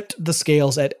tipped the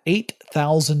scales at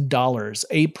 $8,000,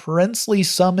 a princely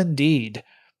sum indeed.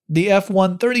 The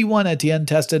F131 Etienne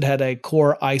tested had a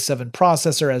Core i7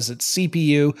 processor as its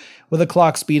CPU with a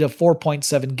clock speed of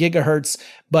 4.7 gigahertz,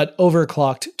 but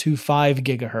overclocked to 5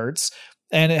 gigahertz.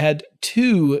 And it had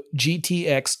 2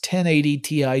 GTX 1080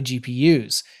 Ti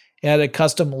GPUs. It had a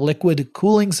custom liquid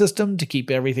cooling system to keep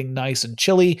everything nice and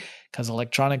chilly, because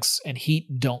electronics and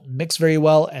heat don't mix very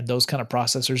well, and those kind of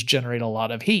processors generate a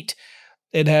lot of heat.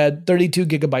 It had 32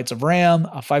 gigabytes of RAM,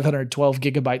 a 512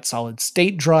 gigabyte solid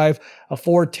state drive, a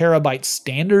 4 terabyte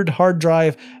standard hard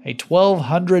drive, a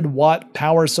 1200 watt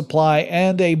power supply,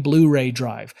 and a Blu-ray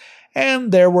drive.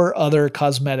 and there were other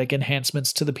cosmetic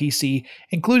enhancements to the PC,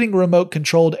 including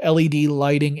remote-controlled LED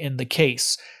lighting in the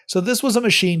case. So this was a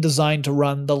machine designed to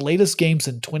run the latest games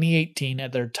in 2018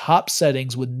 at their top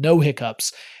settings with no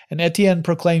hiccups, and Etienne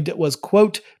proclaimed it was,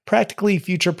 quote, practically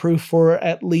future-proof for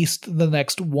at least the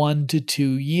next 1 to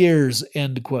 2 years,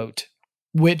 end quote.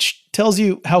 Which tells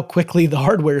you how quickly the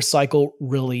hardware cycle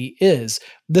really is.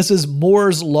 This is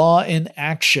Moore's Law in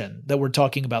action that we're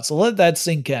talking about, so let that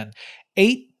sink in.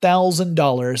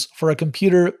 $8,000 for a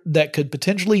computer that could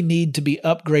potentially need to be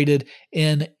upgraded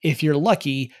in, if you're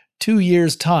lucky, 2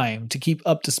 years' time to keep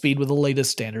up to speed with the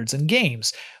latest standards and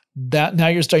games. That now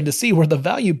you're starting to see where the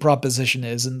value proposition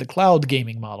is in the cloud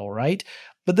gaming model, right?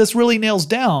 But this really nails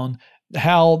down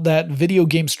how that video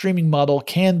game streaming model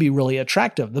can be really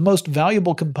attractive. The most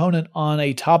valuable component on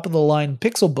a top-of-the-line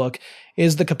Pixelbook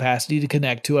is the capacity to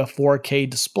connect to a 4K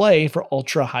display for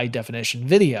ultra-high definition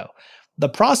video. The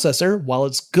processor, while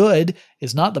it's good,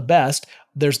 is not the best.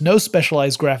 There's no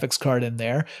specialized graphics card in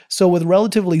there, so with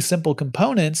relatively simple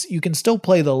components, you can still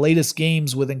play the latest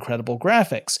games with incredible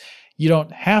graphics. You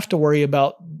don't have to worry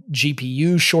about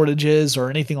GPU shortages or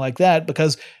anything like that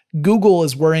because Google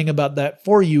is worrying about that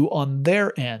for you on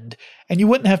their end. And you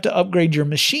wouldn't have to upgrade your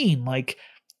machine like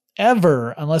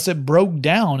ever unless it broke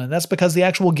down, and that's because the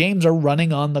actual games are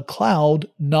running on the cloud,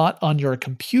 not on your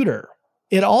computer.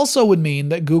 It also would mean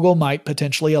that Google might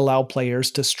potentially allow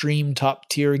players to stream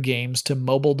top-tier games to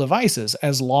mobile devices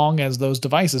as long as those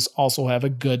devices also have a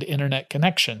good internet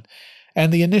connection.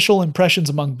 And the initial impressions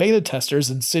among beta testers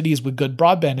in cities with good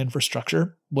broadband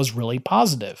infrastructure was really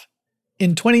positive.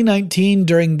 In 2019,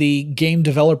 during the Game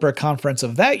Developer Conference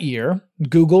of that year,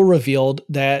 Google revealed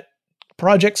that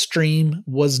Project Stream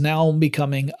was now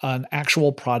becoming an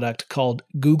actual product called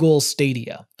Google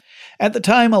Stadia. At the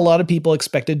time, a lot of people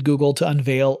expected Google to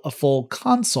unveil a full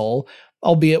console,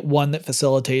 albeit one that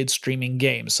facilitated streaming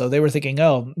games. So they were thinking,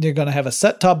 oh, they're going to have a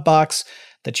set-top box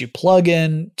that you plug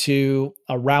in to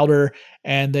a router,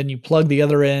 and then you plug the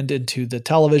other end into the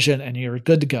television, and you're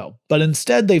good to go. But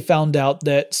instead, they found out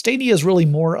that Stadia is really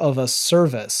more of a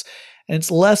service, and it's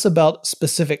less about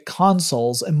specific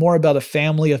consoles and more about a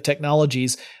family of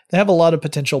technologies that have a lot of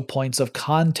potential points of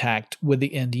contact with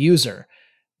the end user.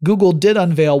 Google did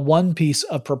unveil one piece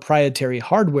of proprietary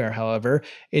hardware, however.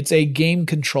 It's a game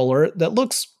controller that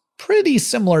looks pretty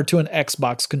similar to an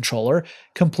Xbox controller,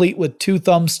 complete with 2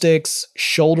 thumbsticks,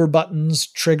 shoulder buttons,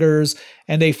 triggers,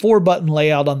 and a 4-button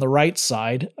layout on the right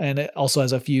side, and it also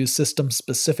has a few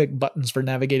system-specific buttons for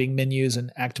navigating menus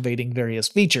and activating various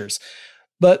features.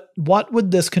 But what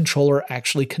would this controller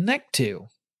actually connect to?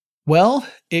 Well,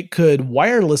 it could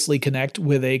wirelessly connect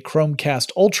with a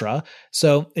Chromecast Ultra,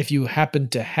 so if you happen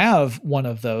to have one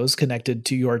of those connected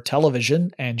to your television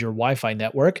and your Wi-Fi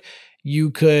network, you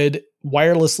could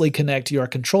wirelessly connect your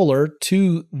controller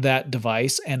to that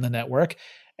device and the network,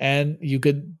 and you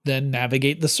could then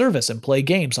navigate the service and play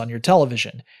games on your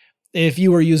television. If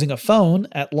you were using a phone,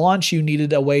 at launch you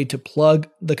needed a way to plug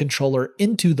the controller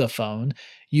into the phone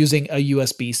using a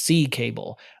USB-C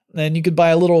cable. And you could buy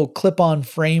a little clip-on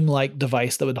frame-like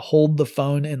device that would hold the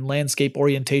phone in landscape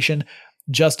orientation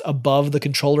just above the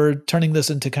controller, turning this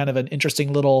into kind of an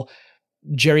interesting little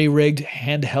jerry-rigged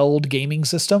handheld gaming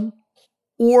system.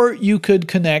 Or you could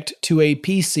connect to a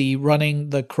PC running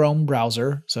the Chrome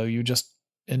browser, so you just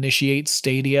initiate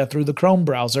Stadia through the Chrome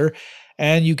browser,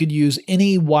 and you could use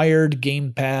any wired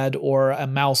gamepad or a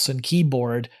mouse and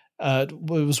keyboard. It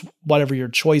was whatever your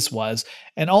choice was.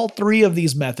 And all 3 of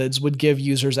these methods would give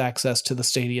users access to the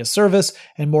Stadia service.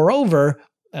 And moreover,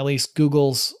 at least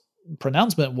Google's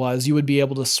pronouncement was, you would be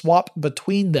able to swap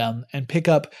between them and pick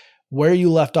up where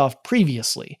you left off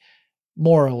previously,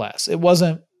 more or less. It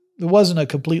wasn't a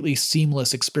completely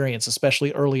seamless experience,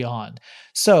 especially early on.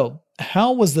 So,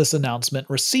 how was this announcement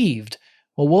received?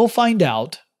 Well, we'll find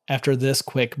out after this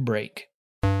quick break.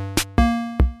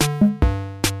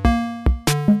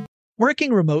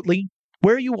 Working remotely,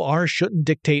 where you are shouldn't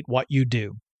dictate what you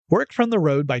do. Work from the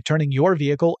road by turning your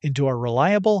vehicle into a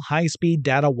reliable, high-speed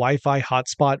data Wi-Fi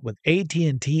hotspot with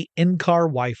AT&T in-car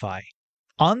Wi-Fi.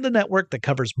 On the network that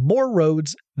covers more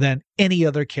roads than any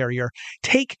other carrier,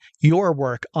 take your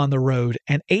work on the road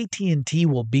and AT&T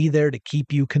will be there to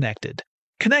keep you connected.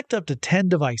 Connect up to 10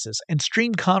 devices and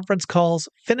stream conference calls,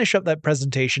 finish up that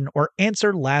presentation, or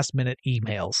answer last-minute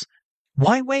emails.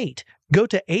 Why wait? Go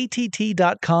to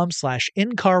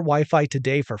att.com/in-car Wi-Fi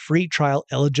today for free trial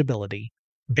eligibility.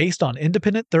 Based on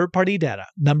independent third-party data,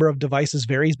 number of devices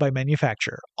varies by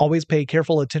manufacturer. Always pay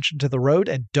careful attention to the road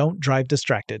and don't drive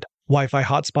distracted. Wi-Fi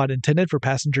hotspot intended for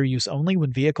passenger use only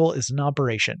when vehicle is in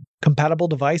operation. Compatible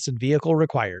device and vehicle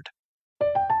required.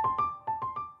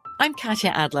 I'm Katya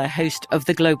Adler, host of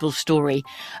The Global Story.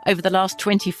 Over the last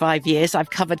 25 years, I've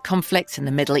covered conflicts in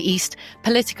the Middle East,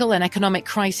 political and economic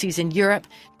crises in Europe,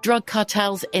 drug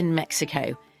cartels in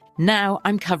Mexico. Now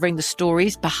I'm covering the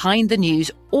stories behind the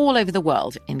news all over the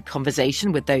world in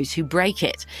conversation with those who break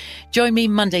it. Join me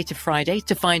Monday to Friday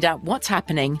to find out what's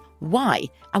happening, why,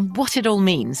 and what it all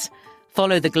means.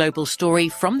 Follow The Global Story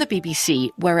from the BBC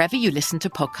wherever you listen to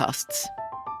podcasts.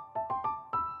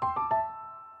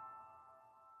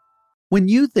 When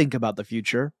you think about the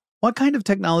future, what kind of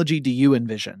technology do you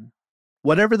envision?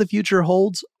 Whatever the future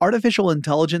holds, artificial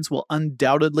intelligence will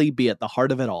undoubtedly be at the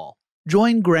heart of it all.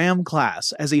 Join Graham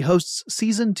Class as he hosts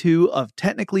Season 2 of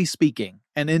Technically Speaking,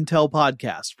 an Intel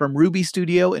podcast from Ruby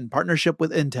Studio in partnership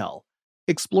with Intel.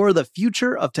 Explore the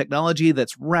future of technology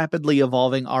that's rapidly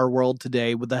evolving our world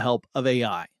today with the help of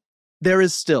AI. There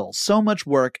is still so much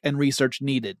work and research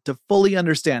needed to fully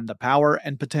understand the power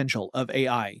and potential of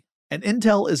AI. And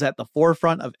Intel is at the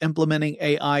forefront of implementing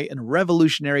AI in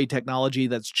revolutionary technology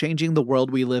that's changing the world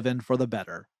we live in for the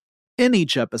better. In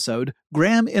each episode,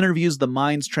 Graham interviews the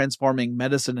minds transforming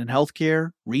medicine and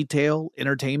healthcare, retail,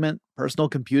 entertainment, personal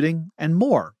computing, and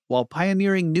more, while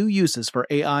pioneering new uses for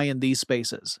AI in these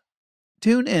spaces.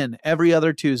 Tune in every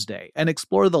other Tuesday and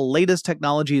explore the latest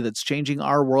technology that's changing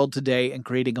our world today and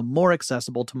creating a more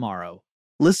accessible tomorrow.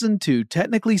 Listen to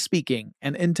Technically Speaking,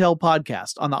 an Intel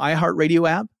podcast on the iHeartRadio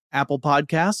app, Apple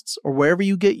Podcasts, or wherever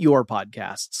you get your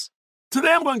podcasts.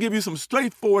 Today I'm going to give you some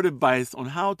straightforward advice on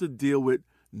how to deal with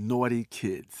naughty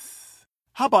kids.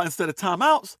 How about instead of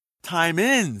timeouts,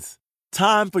 time-ins?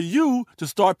 Time for you to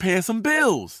start paying some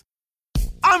bills.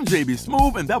 I'm JB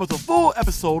Smoove, and that was a full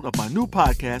episode of my new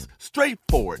podcast,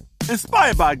 Straightforward,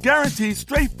 inspired by guaranteed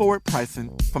straightforward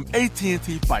pricing from AT&T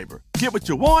Fiber. Get what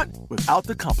you want without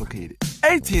the complicated.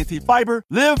 AT&T Fiber,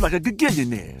 live like a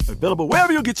gigillionaire. Available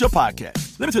wherever you get your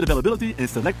podcast. Limited availability in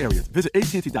select areas. Visit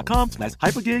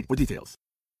AT&T.com/hypergig for details.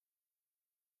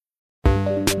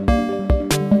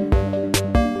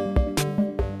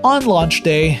 On launch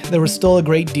day, there was still a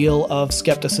great deal of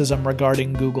skepticism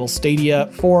regarding Google Stadia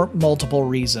for multiple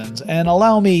reasons, and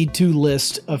allow me to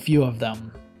list a few of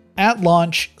them. At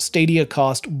launch, Stadia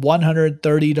cost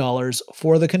 $130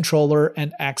 for the controller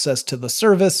and access to the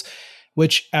service,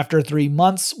 which after 3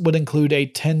 months would include a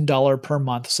 $10 per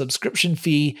month subscription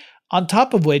fee, on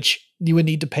top of which you would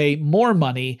need to pay more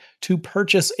money to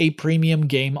purchase a premium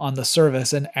game on the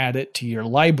service and add it to your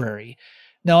library.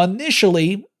 Now,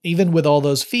 initially, even with all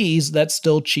those fees, that's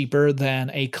still cheaper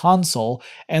than a console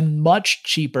and much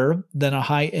cheaper than a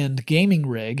high-end gaming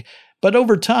rig, but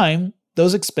over time,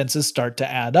 those expenses start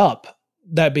to add up.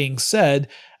 That being said,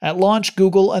 at launch,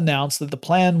 Google announced that the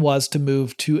plan was to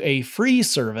move to a free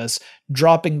service,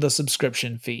 dropping the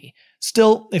subscription fee.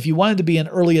 Still, if you wanted to be an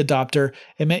early adopter,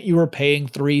 it meant you were paying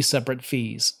 3 separate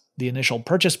fees: the initial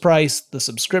purchase price, the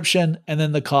subscription, and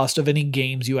then the cost of any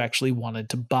games you actually wanted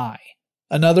to buy.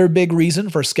 Another big reason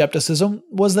for skepticism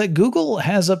was that Google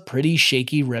has a pretty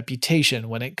shaky reputation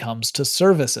when it comes to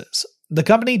services. The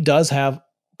company does have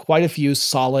quite a few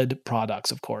solid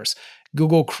products, of course.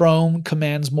 Google Chrome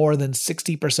commands more than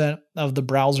 60% of the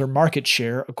browser market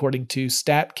share, according to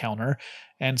StatCounter,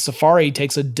 and Safari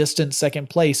takes a distant second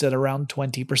place at around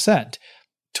 20%.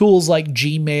 Tools like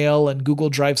Gmail and Google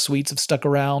Drive Suites have stuck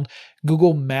around.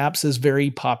 Google Maps is very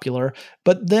popular,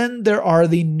 but then there are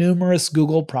the numerous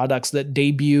Google products that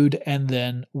debuted and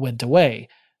then went away,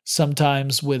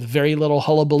 sometimes with very little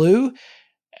hullabaloo,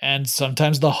 and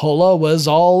sometimes the holla was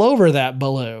all over that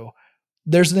baloo.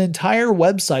 There's an entire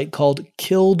website called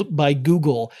Killed by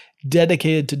Google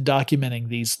dedicated to documenting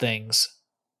these things.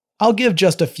 I'll give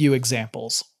just a few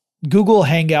examples. Google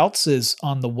Hangouts is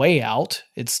on the way out.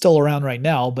 It's still around right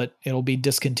now, but it'll be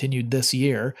discontinued this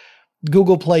year.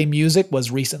 Google Play Music was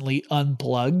recently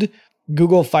unplugged.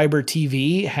 Google Fiber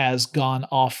TV has gone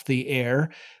off the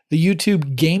air. The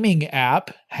YouTube gaming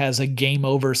app has a game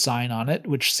over sign on it,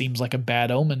 which seems like a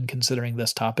bad omen considering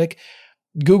this topic.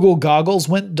 Google Goggles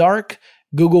went dark.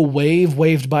 Google Wave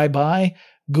waved bye-bye.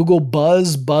 Google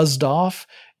Buzz buzzed off.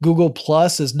 Google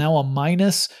Plus is now a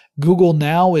minus. Google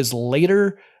Now is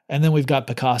later. And then we've got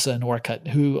Picasa and Orkut,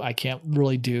 who I can't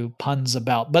really do puns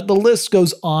about. But the list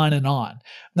goes on and on.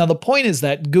 Now, the point is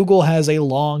that Google has a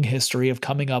long history of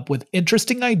coming up with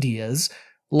interesting ideas,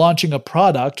 launching a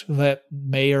product that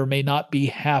may or may not be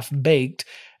half-baked,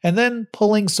 and then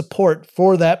pulling support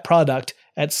for that product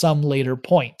at some later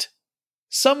point.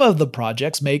 Some of the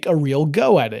projects make a real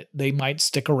go at it. They might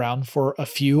stick around for a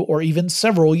few or even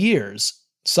several years.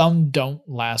 Some don't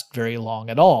last very long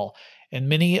at all. In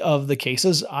many of the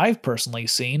cases I've personally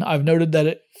seen, I've noted that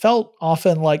it felt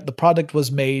often like the product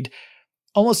was made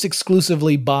almost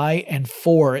exclusively by and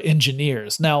for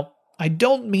engineers. Now, I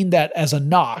don't mean that as a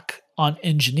knock on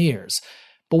engineers,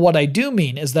 but what I do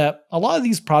mean is that a lot of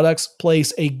these products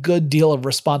place a good deal of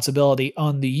responsibility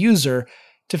on the user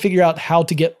to figure out how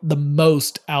to get the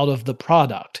most out of the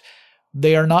product.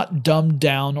 They are not dumbed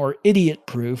down or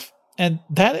idiot-proof, and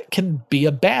that can be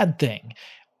a bad thing.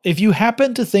 If you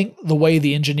happen to think the way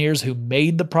the engineers who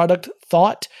made the product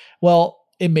thought, well,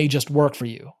 it may just work for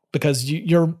you because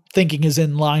your thinking is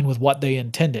in line with what they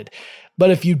intended.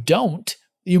 But if you don't,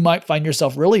 you might find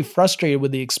yourself really frustrated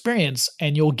with the experience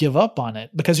and you'll give up on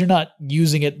it because you're not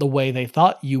using it the way they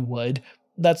thought you would.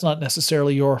 That's not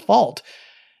necessarily your fault.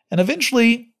 And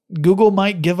eventually, Google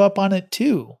might give up on it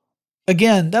too.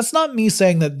 Again, that's not me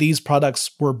saying that these products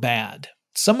were bad.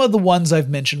 Some of the ones I've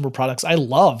mentioned were products I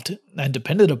loved and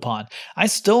depended upon. I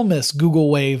still miss Google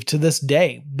Wave to this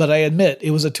day, but I admit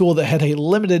it was a tool that had a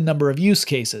limited number of use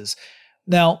cases.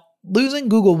 Now, losing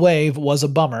Google Wave was a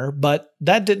bummer, but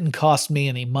that didn't cost me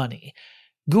any money.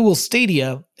 Google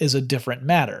Stadia is a different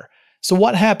matter. So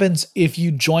what happens if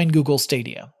you join Google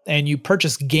Stadia and you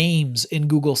purchase games in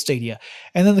Google Stadia,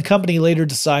 and then the company later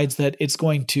decides that it's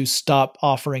going to stop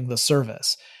offering the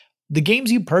service? The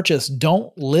games you purchase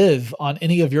don't live on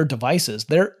any of your devices.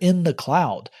 They're in the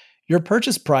cloud. Your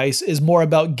purchase price is more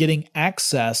about getting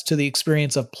access to the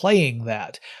experience of playing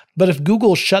that. But if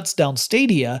Google shuts down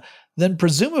Stadia, then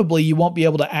presumably you won't be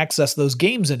able to access those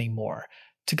games anymore.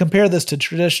 To compare this to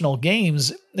traditional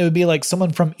games, it would be like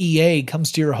someone from EA comes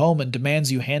to your home and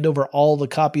demands you hand over all the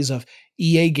copies of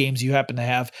EA games you happen to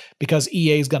have because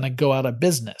EA is going to go out of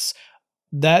business.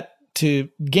 That, to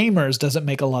gamers, doesn't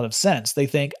make a lot of sense. They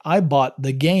think, I bought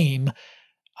the game,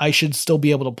 I should still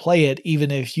be able to play it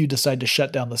even if you decide to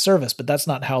shut down the service, but that's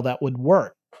not how that would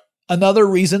work. Another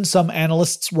reason some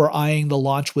analysts were eyeing the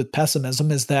launch with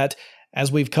pessimism is that, as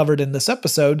we've covered in this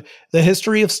episode, the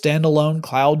history of standalone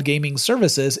cloud gaming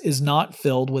services is not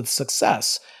filled with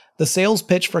success. The sales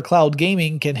pitch for cloud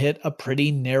gaming can hit a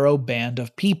pretty narrow band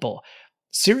of people.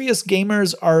 Serious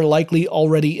gamers are likely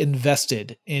already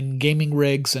invested in gaming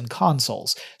rigs and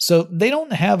consoles, so they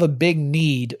don't have a big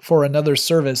need for another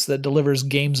service that delivers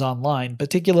games online,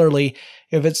 particularly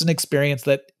if it's an experience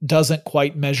that doesn't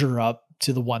quite measure up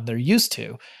to the one they're used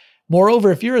to.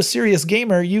 Moreover, if you're a serious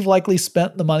gamer, you've likely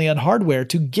spent the money on hardware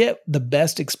to get the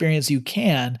best experience you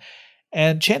can,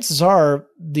 and chances are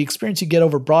the experience you get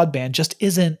over broadband just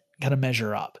isn't going to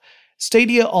measure up.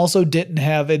 Stadia also didn't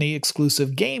have any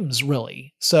exclusive games,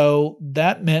 really, so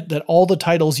that meant that all the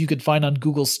titles you could find on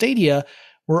Google Stadia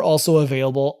were also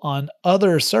available on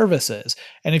other services.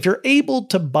 And if you're able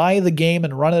to buy the game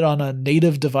and run it on a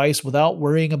native device without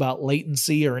worrying about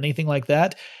latency or anything like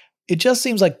that, it just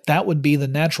seems like that would be the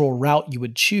natural route you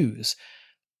would choose.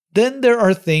 Then there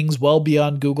are things well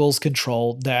beyond Google's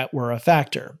control that were a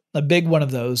factor. A big one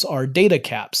of those are data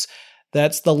caps.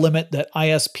 That's the limit that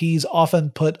ISPs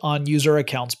often put on user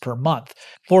accounts per month.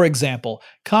 For example,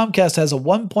 Comcast has a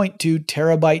 1.2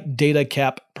 terabyte data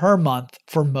cap per month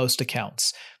for most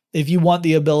accounts. If you want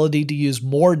the ability to use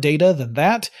more data than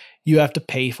that, you have to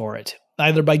pay for it,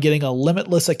 either by getting a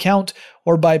limitless account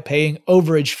or by paying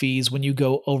overage fees when you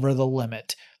go over the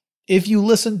limit. If you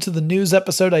listened to the news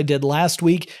episode I did last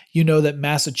week, you know that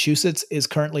Massachusetts is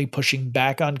currently pushing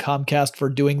back on Comcast for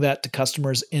doing that to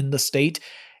customers in the state.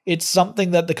 It's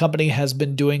something that the company has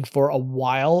been doing for a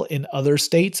while in other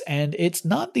states, and it's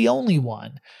not the only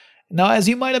one. Now, as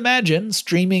you might imagine,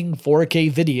 streaming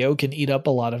 4K video can eat up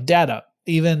a lot of data,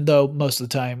 even though most of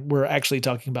the time we're actually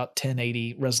talking about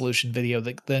 1080 resolution video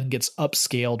that then gets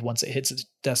upscaled once it hits its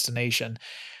destination.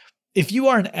 If you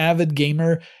are an avid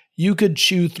gamer, you could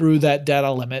chew through that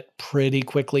data limit pretty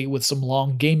quickly with some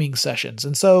long gaming sessions,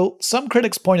 and so some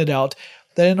critics pointed out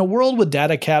that in a world with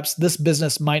data caps, this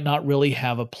business might not really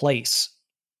have a place.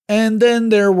 And then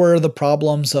there were the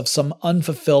problems of some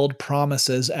unfulfilled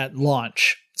promises at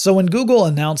launch. So when Google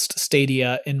announced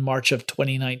Stadia in March of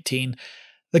 2019,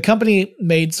 the company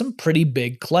made some pretty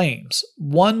big claims.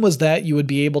 One was that you would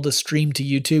be able to stream to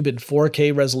YouTube in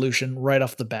 4K resolution right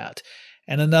off the bat.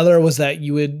 And another was that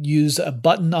you would use a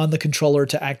button on the controller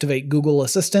to activate Google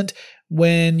Assistant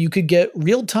when you could get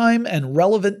real-time and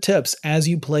relevant tips as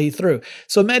you play through.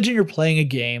 So imagine you're playing a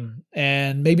game,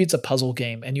 and maybe it's a puzzle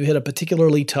game, and you hit a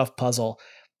particularly tough puzzle,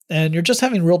 and you're just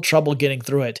having real trouble getting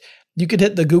through it. You could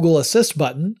hit the Google Assist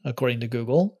button, according to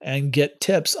Google, and get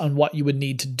tips on what you would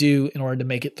need to do in order to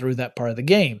make it through that part of the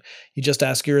game. You just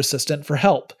ask your assistant for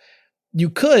help. You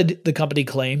could, the company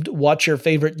claimed, watch your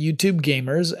favorite YouTube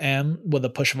gamers and, with a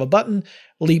push of a button,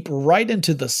 leap right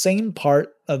into the same part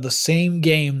of the same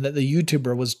game that the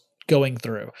YouTuber was going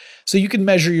through. So you can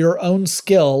measure your own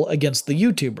skill against the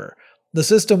YouTuber. The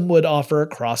system would offer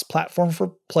cross-platform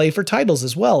play for titles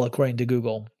as well, according to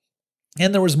Google.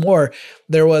 And there was more.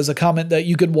 There was a comment that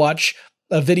you could watch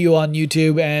a video on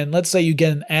YouTube, and let's say you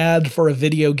get an ad for a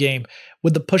video game.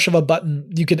 With the push of a button,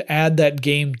 you could add that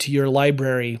game to your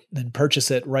library and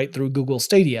purchase it right through Google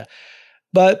Stadia.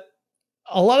 But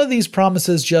a lot of these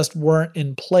promises just weren't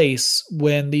in place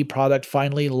when the product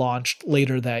finally launched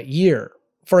later that year.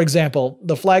 For example,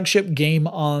 the flagship game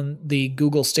on the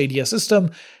Google Stadia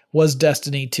system was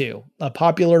Destiny 2, a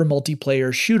popular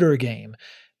multiplayer shooter game.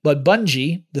 But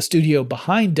Bungie, the studio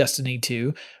behind Destiny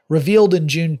 2, revealed in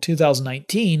June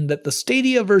 2019 that the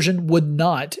Stadia version would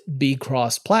not be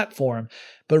cross-platform,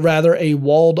 but rather a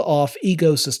walled-off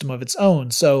ecosystem of its own.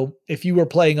 So if you were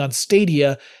playing on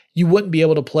Stadia, you wouldn't be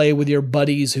able to play with your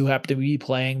buddies who happen to be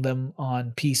playing them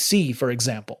on PC, for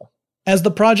example. As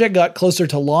the project got closer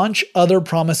to launch, other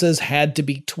promises had to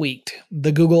be tweaked.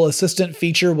 The Google Assistant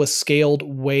feature was scaled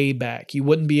way back. You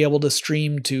wouldn't be able to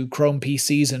stream to Chrome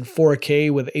PCs in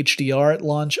 4K with HDR at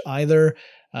launch either.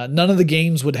 None of the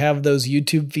games would have those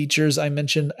YouTube features I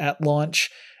mentioned at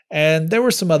launch, and there were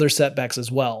some other setbacks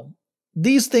as well.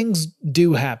 These things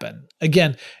do happen.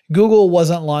 Again, Google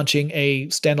wasn't launching a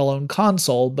standalone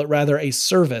console, but rather a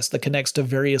service that connects to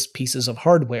various pieces of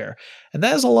hardware. And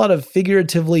that is a lot of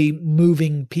figuratively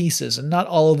moving pieces, and not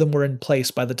all of them were in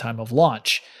place by the time of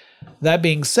launch. That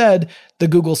being said, the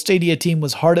Google Stadia team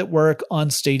was hard at work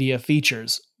on Stadia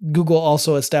features. Google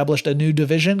also established a new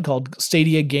division called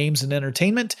Stadia Games and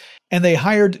Entertainment, and they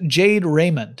hired Jade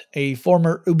Raymond, a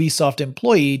former Ubisoft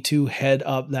employee, to head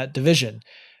up that division.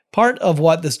 Part of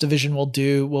what this division will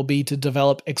do will be to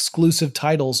develop exclusive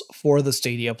titles for the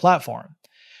Stadia platform.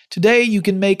 Today, you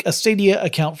can make a Stadia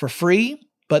account for free,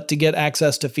 but to get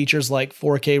access to features like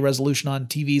 4K resolution on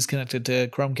TVs connected to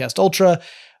Chromecast Ultra,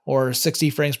 or 60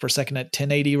 frames per second at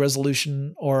 1080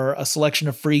 resolution, or a selection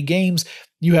of free games,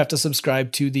 you have to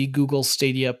subscribe to the Google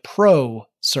Stadia Pro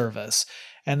service.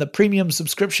 And the premium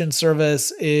subscription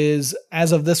service is,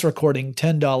 as of this recording,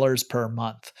 $10 per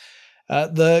month.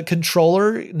 The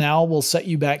controller now will set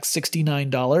you back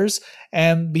 $69,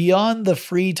 and beyond the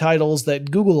free titles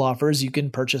that Google offers, you can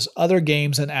purchase other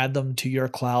games and add them to your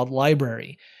cloud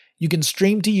library. You can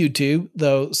stream to YouTube,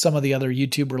 though some of the other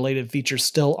YouTube-related features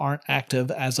still aren't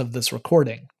active as of this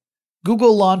recording.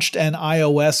 Google launched an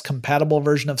iOS-compatible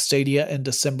version of Stadia in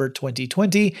December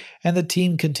 2020, and the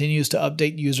team continues to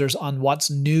update users on what's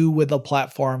new with the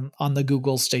platform on the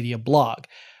Google Stadia blog.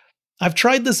 I've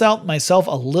tried this out myself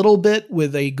a little bit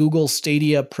with a Google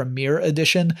Stadia Premier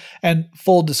Edition, and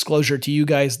full disclosure to you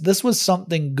guys, this was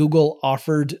something Google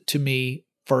offered to me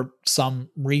for some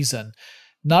reason.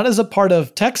 Not as a part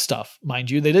of tech stuff, mind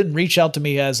you. They didn't reach out to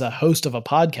me as a host of a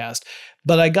podcast,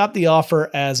 but I got the offer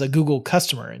as a Google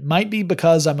customer. It might be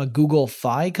because I'm a Google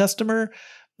Fi customer.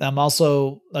 I'm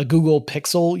also a Google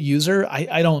Pixel user.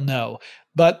 I don't know.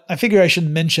 But I figure I should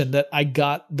mention that I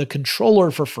got the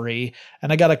controller for free,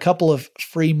 and I got a couple of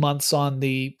free months on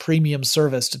the premium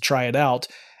service to try it out.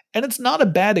 And it's not a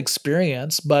bad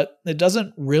experience, but it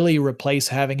doesn't really replace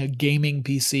having a gaming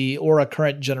PC or a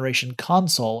current generation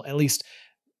console. At least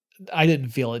I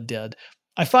didn't feel it did.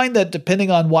 I find that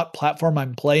depending on what platform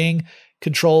I'm playing,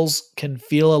 controls can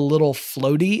feel a little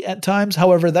floaty at times.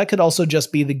 However, that could also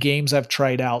just be the games I've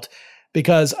tried out,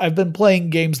 because I've been playing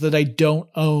games that I don't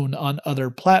own on other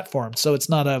platforms, so it's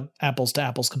not a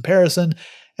apples-to-apples comparison,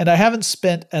 and I haven't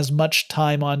spent as much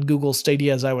time on Google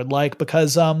Stadia as I would like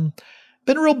because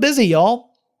been real busy, y'all.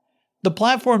 The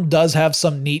platform does have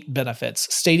some neat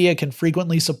benefits. Stadia can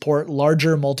frequently support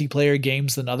larger multiplayer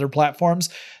games than other platforms,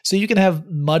 so you can have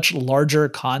much larger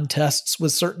contests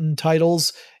with certain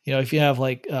titles. You know, if you have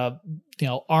like,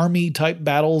 army type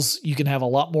battles, you can have a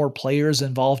lot more players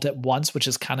involved at once, which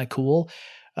is kind of cool.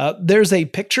 There's a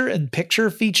picture-in-picture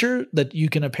feature that you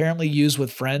can apparently use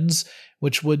with friends,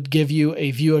 which would give you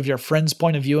a view of your friend's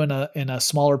point of view in a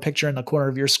smaller picture in the corner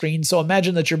of your screen. So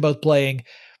imagine that you're both playing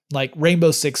like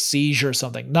Rainbow Six Siege or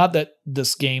something. Not that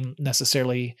this game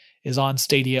necessarily is on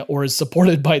Stadia or is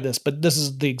supported by this, but this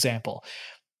is the example.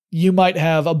 You might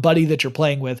have a buddy that you're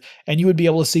playing with, and you would be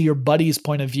able to see your buddy's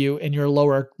point of view in the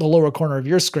lower corner of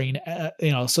your screen.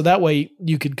 So that way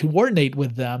you could coordinate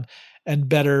with them and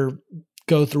better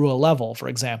go through a level, for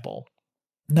example.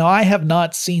 Now, I have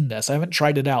not seen this. I haven't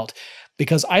tried it out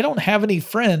because I don't have any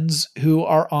friends who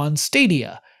are on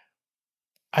Stadia.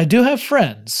 I do have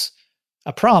friends.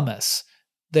 I promise.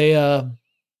 They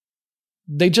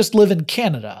just live in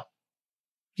Canada.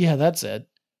 Yeah, that's it.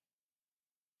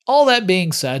 All that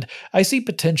being said, I see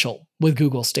potential with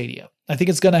Google Stadia. I think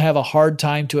it's going to have a hard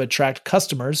time to attract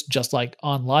customers, just like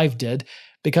OnLive did,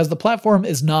 because the platform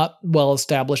is not well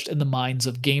established in the minds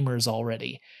of gamers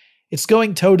already. It's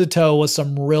going toe-to-toe with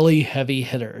some really heavy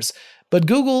hitters, but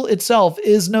Google itself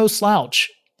is no slouch.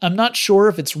 I'm not sure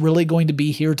if it's really going to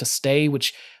be here to stay,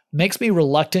 which makes me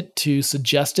reluctant to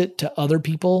suggest it to other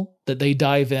people that they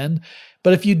dive in.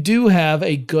 But if you do have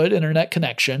a good internet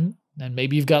connection, and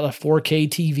maybe you've got a 4K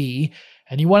TV,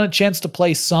 and you want a chance to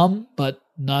play some, but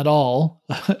not all,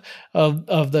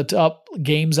 of the top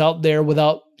games out there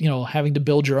without, having to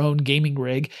build your own gaming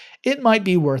rig, it might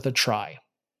be worth a try.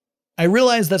 I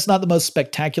realize that's not the most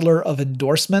spectacular of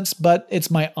endorsements, but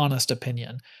it's my honest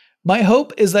opinion. My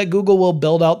hope is that Google will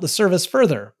build out the service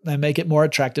further and make it more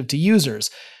attractive to users.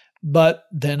 But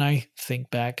then I think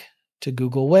back to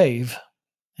Google Wave,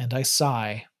 and I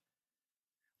sigh.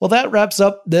 Well, that wraps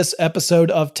up this episode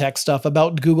of Tech Stuff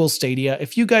about Google Stadia.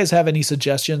 If you guys have any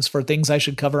suggestions for things I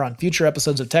should cover on future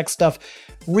episodes of Tech Stuff,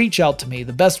 reach out to me.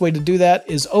 The best way to do that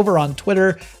is over on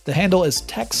Twitter. The handle is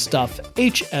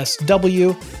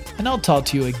TechStuffHSW, and I'll talk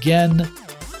to you again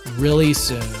really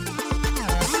soon.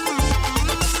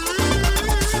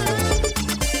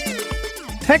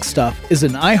 Tech Stuff is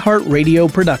an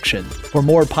iHeartRadio production. For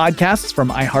more podcasts from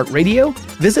iHeartRadio,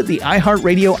 visit the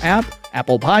iHeartRadio app,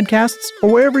 Apple Podcasts,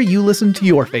 or wherever you listen to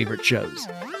your favorite shows.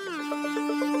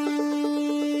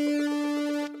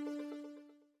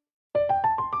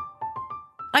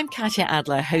 I'm Katya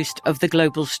Adler, host of The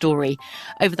Global Story.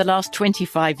 Over the last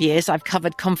 25 years, I've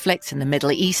covered conflicts in the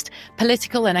Middle East,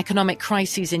 political and economic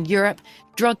crises in Europe,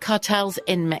 drug cartels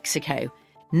in Mexico.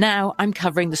 Now I'm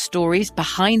covering the stories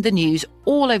behind the news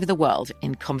all over the world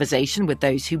in conversation with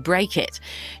those who break it.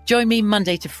 Join me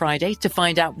Monday to Friday to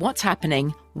find out what's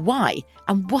happening, why,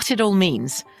 and what it all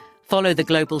means. Follow The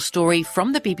Global Story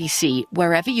from the BBC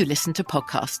wherever you listen to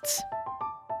podcasts.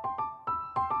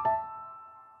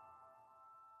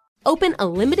 Open a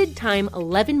limited-time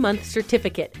 11-month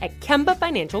certificate at Kemba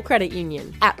Financial Credit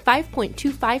Union. At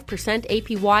 5.25%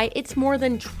 APY, it's more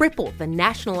than triple the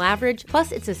national average,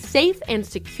 plus it's a safe and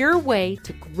secure way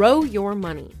to grow your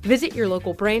money. Visit your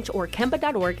local branch or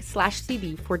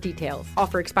kemba.org/cb for details.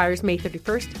 Offer expires May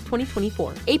 31st,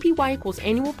 2024. APY equals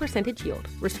annual percentage yield.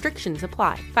 Restrictions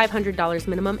apply. $500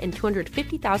 minimum and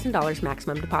 $250,000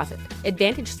 maximum deposit.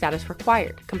 Advantage status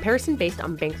required. Comparison based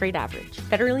on bank rate average.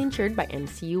 Federally insured by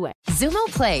NCUA. Xumo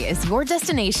Play is your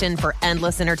destination for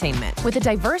endless entertainment. With a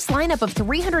diverse lineup of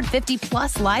 350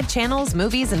 plus live channels,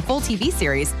 movies, and full TV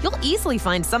series, you'll easily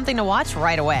find something to watch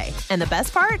right away. And the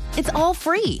best part? It's all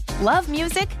free. Love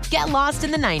music? Get lost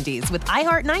in the 90s with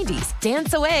iHeart 90s,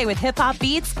 dance away with hip-hop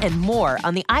beats, and more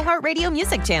on the iHeartRadio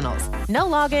music channels. No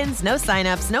logins, no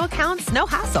signups, no accounts, no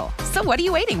hassle. So what are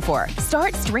you waiting for?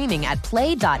 Start streaming at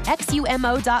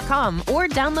play.xumo.com or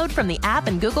download from the app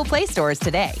and Google Play stores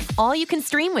today. All you can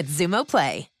stream with Xumo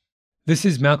Play. This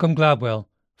is Malcolm Gladwell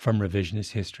from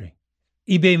Revisionist History.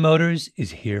 eBay Motors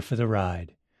is here for the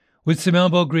ride. With some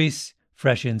elbow grease,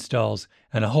 fresh installs,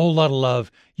 and a whole lot of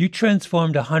love, you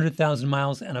transformed 100,000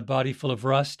 miles and a body full of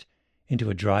rust into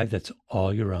a drive that's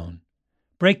all your own.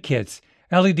 Brake kits,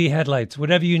 LED headlights,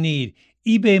 whatever you need,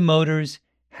 eBay Motors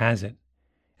has it.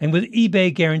 And with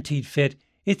eBay Guaranteed Fit,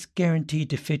 it's guaranteed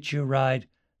to fit your ride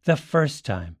the first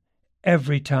time,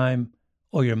 every time,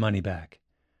 or your money back.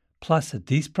 Plus, at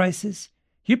these prices,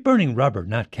 you're burning rubber,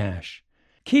 not cash.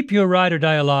 Keep your ride or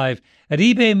die alive at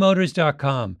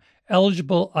ebaymotors.com.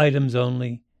 Eligible items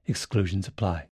only. Exclusions apply.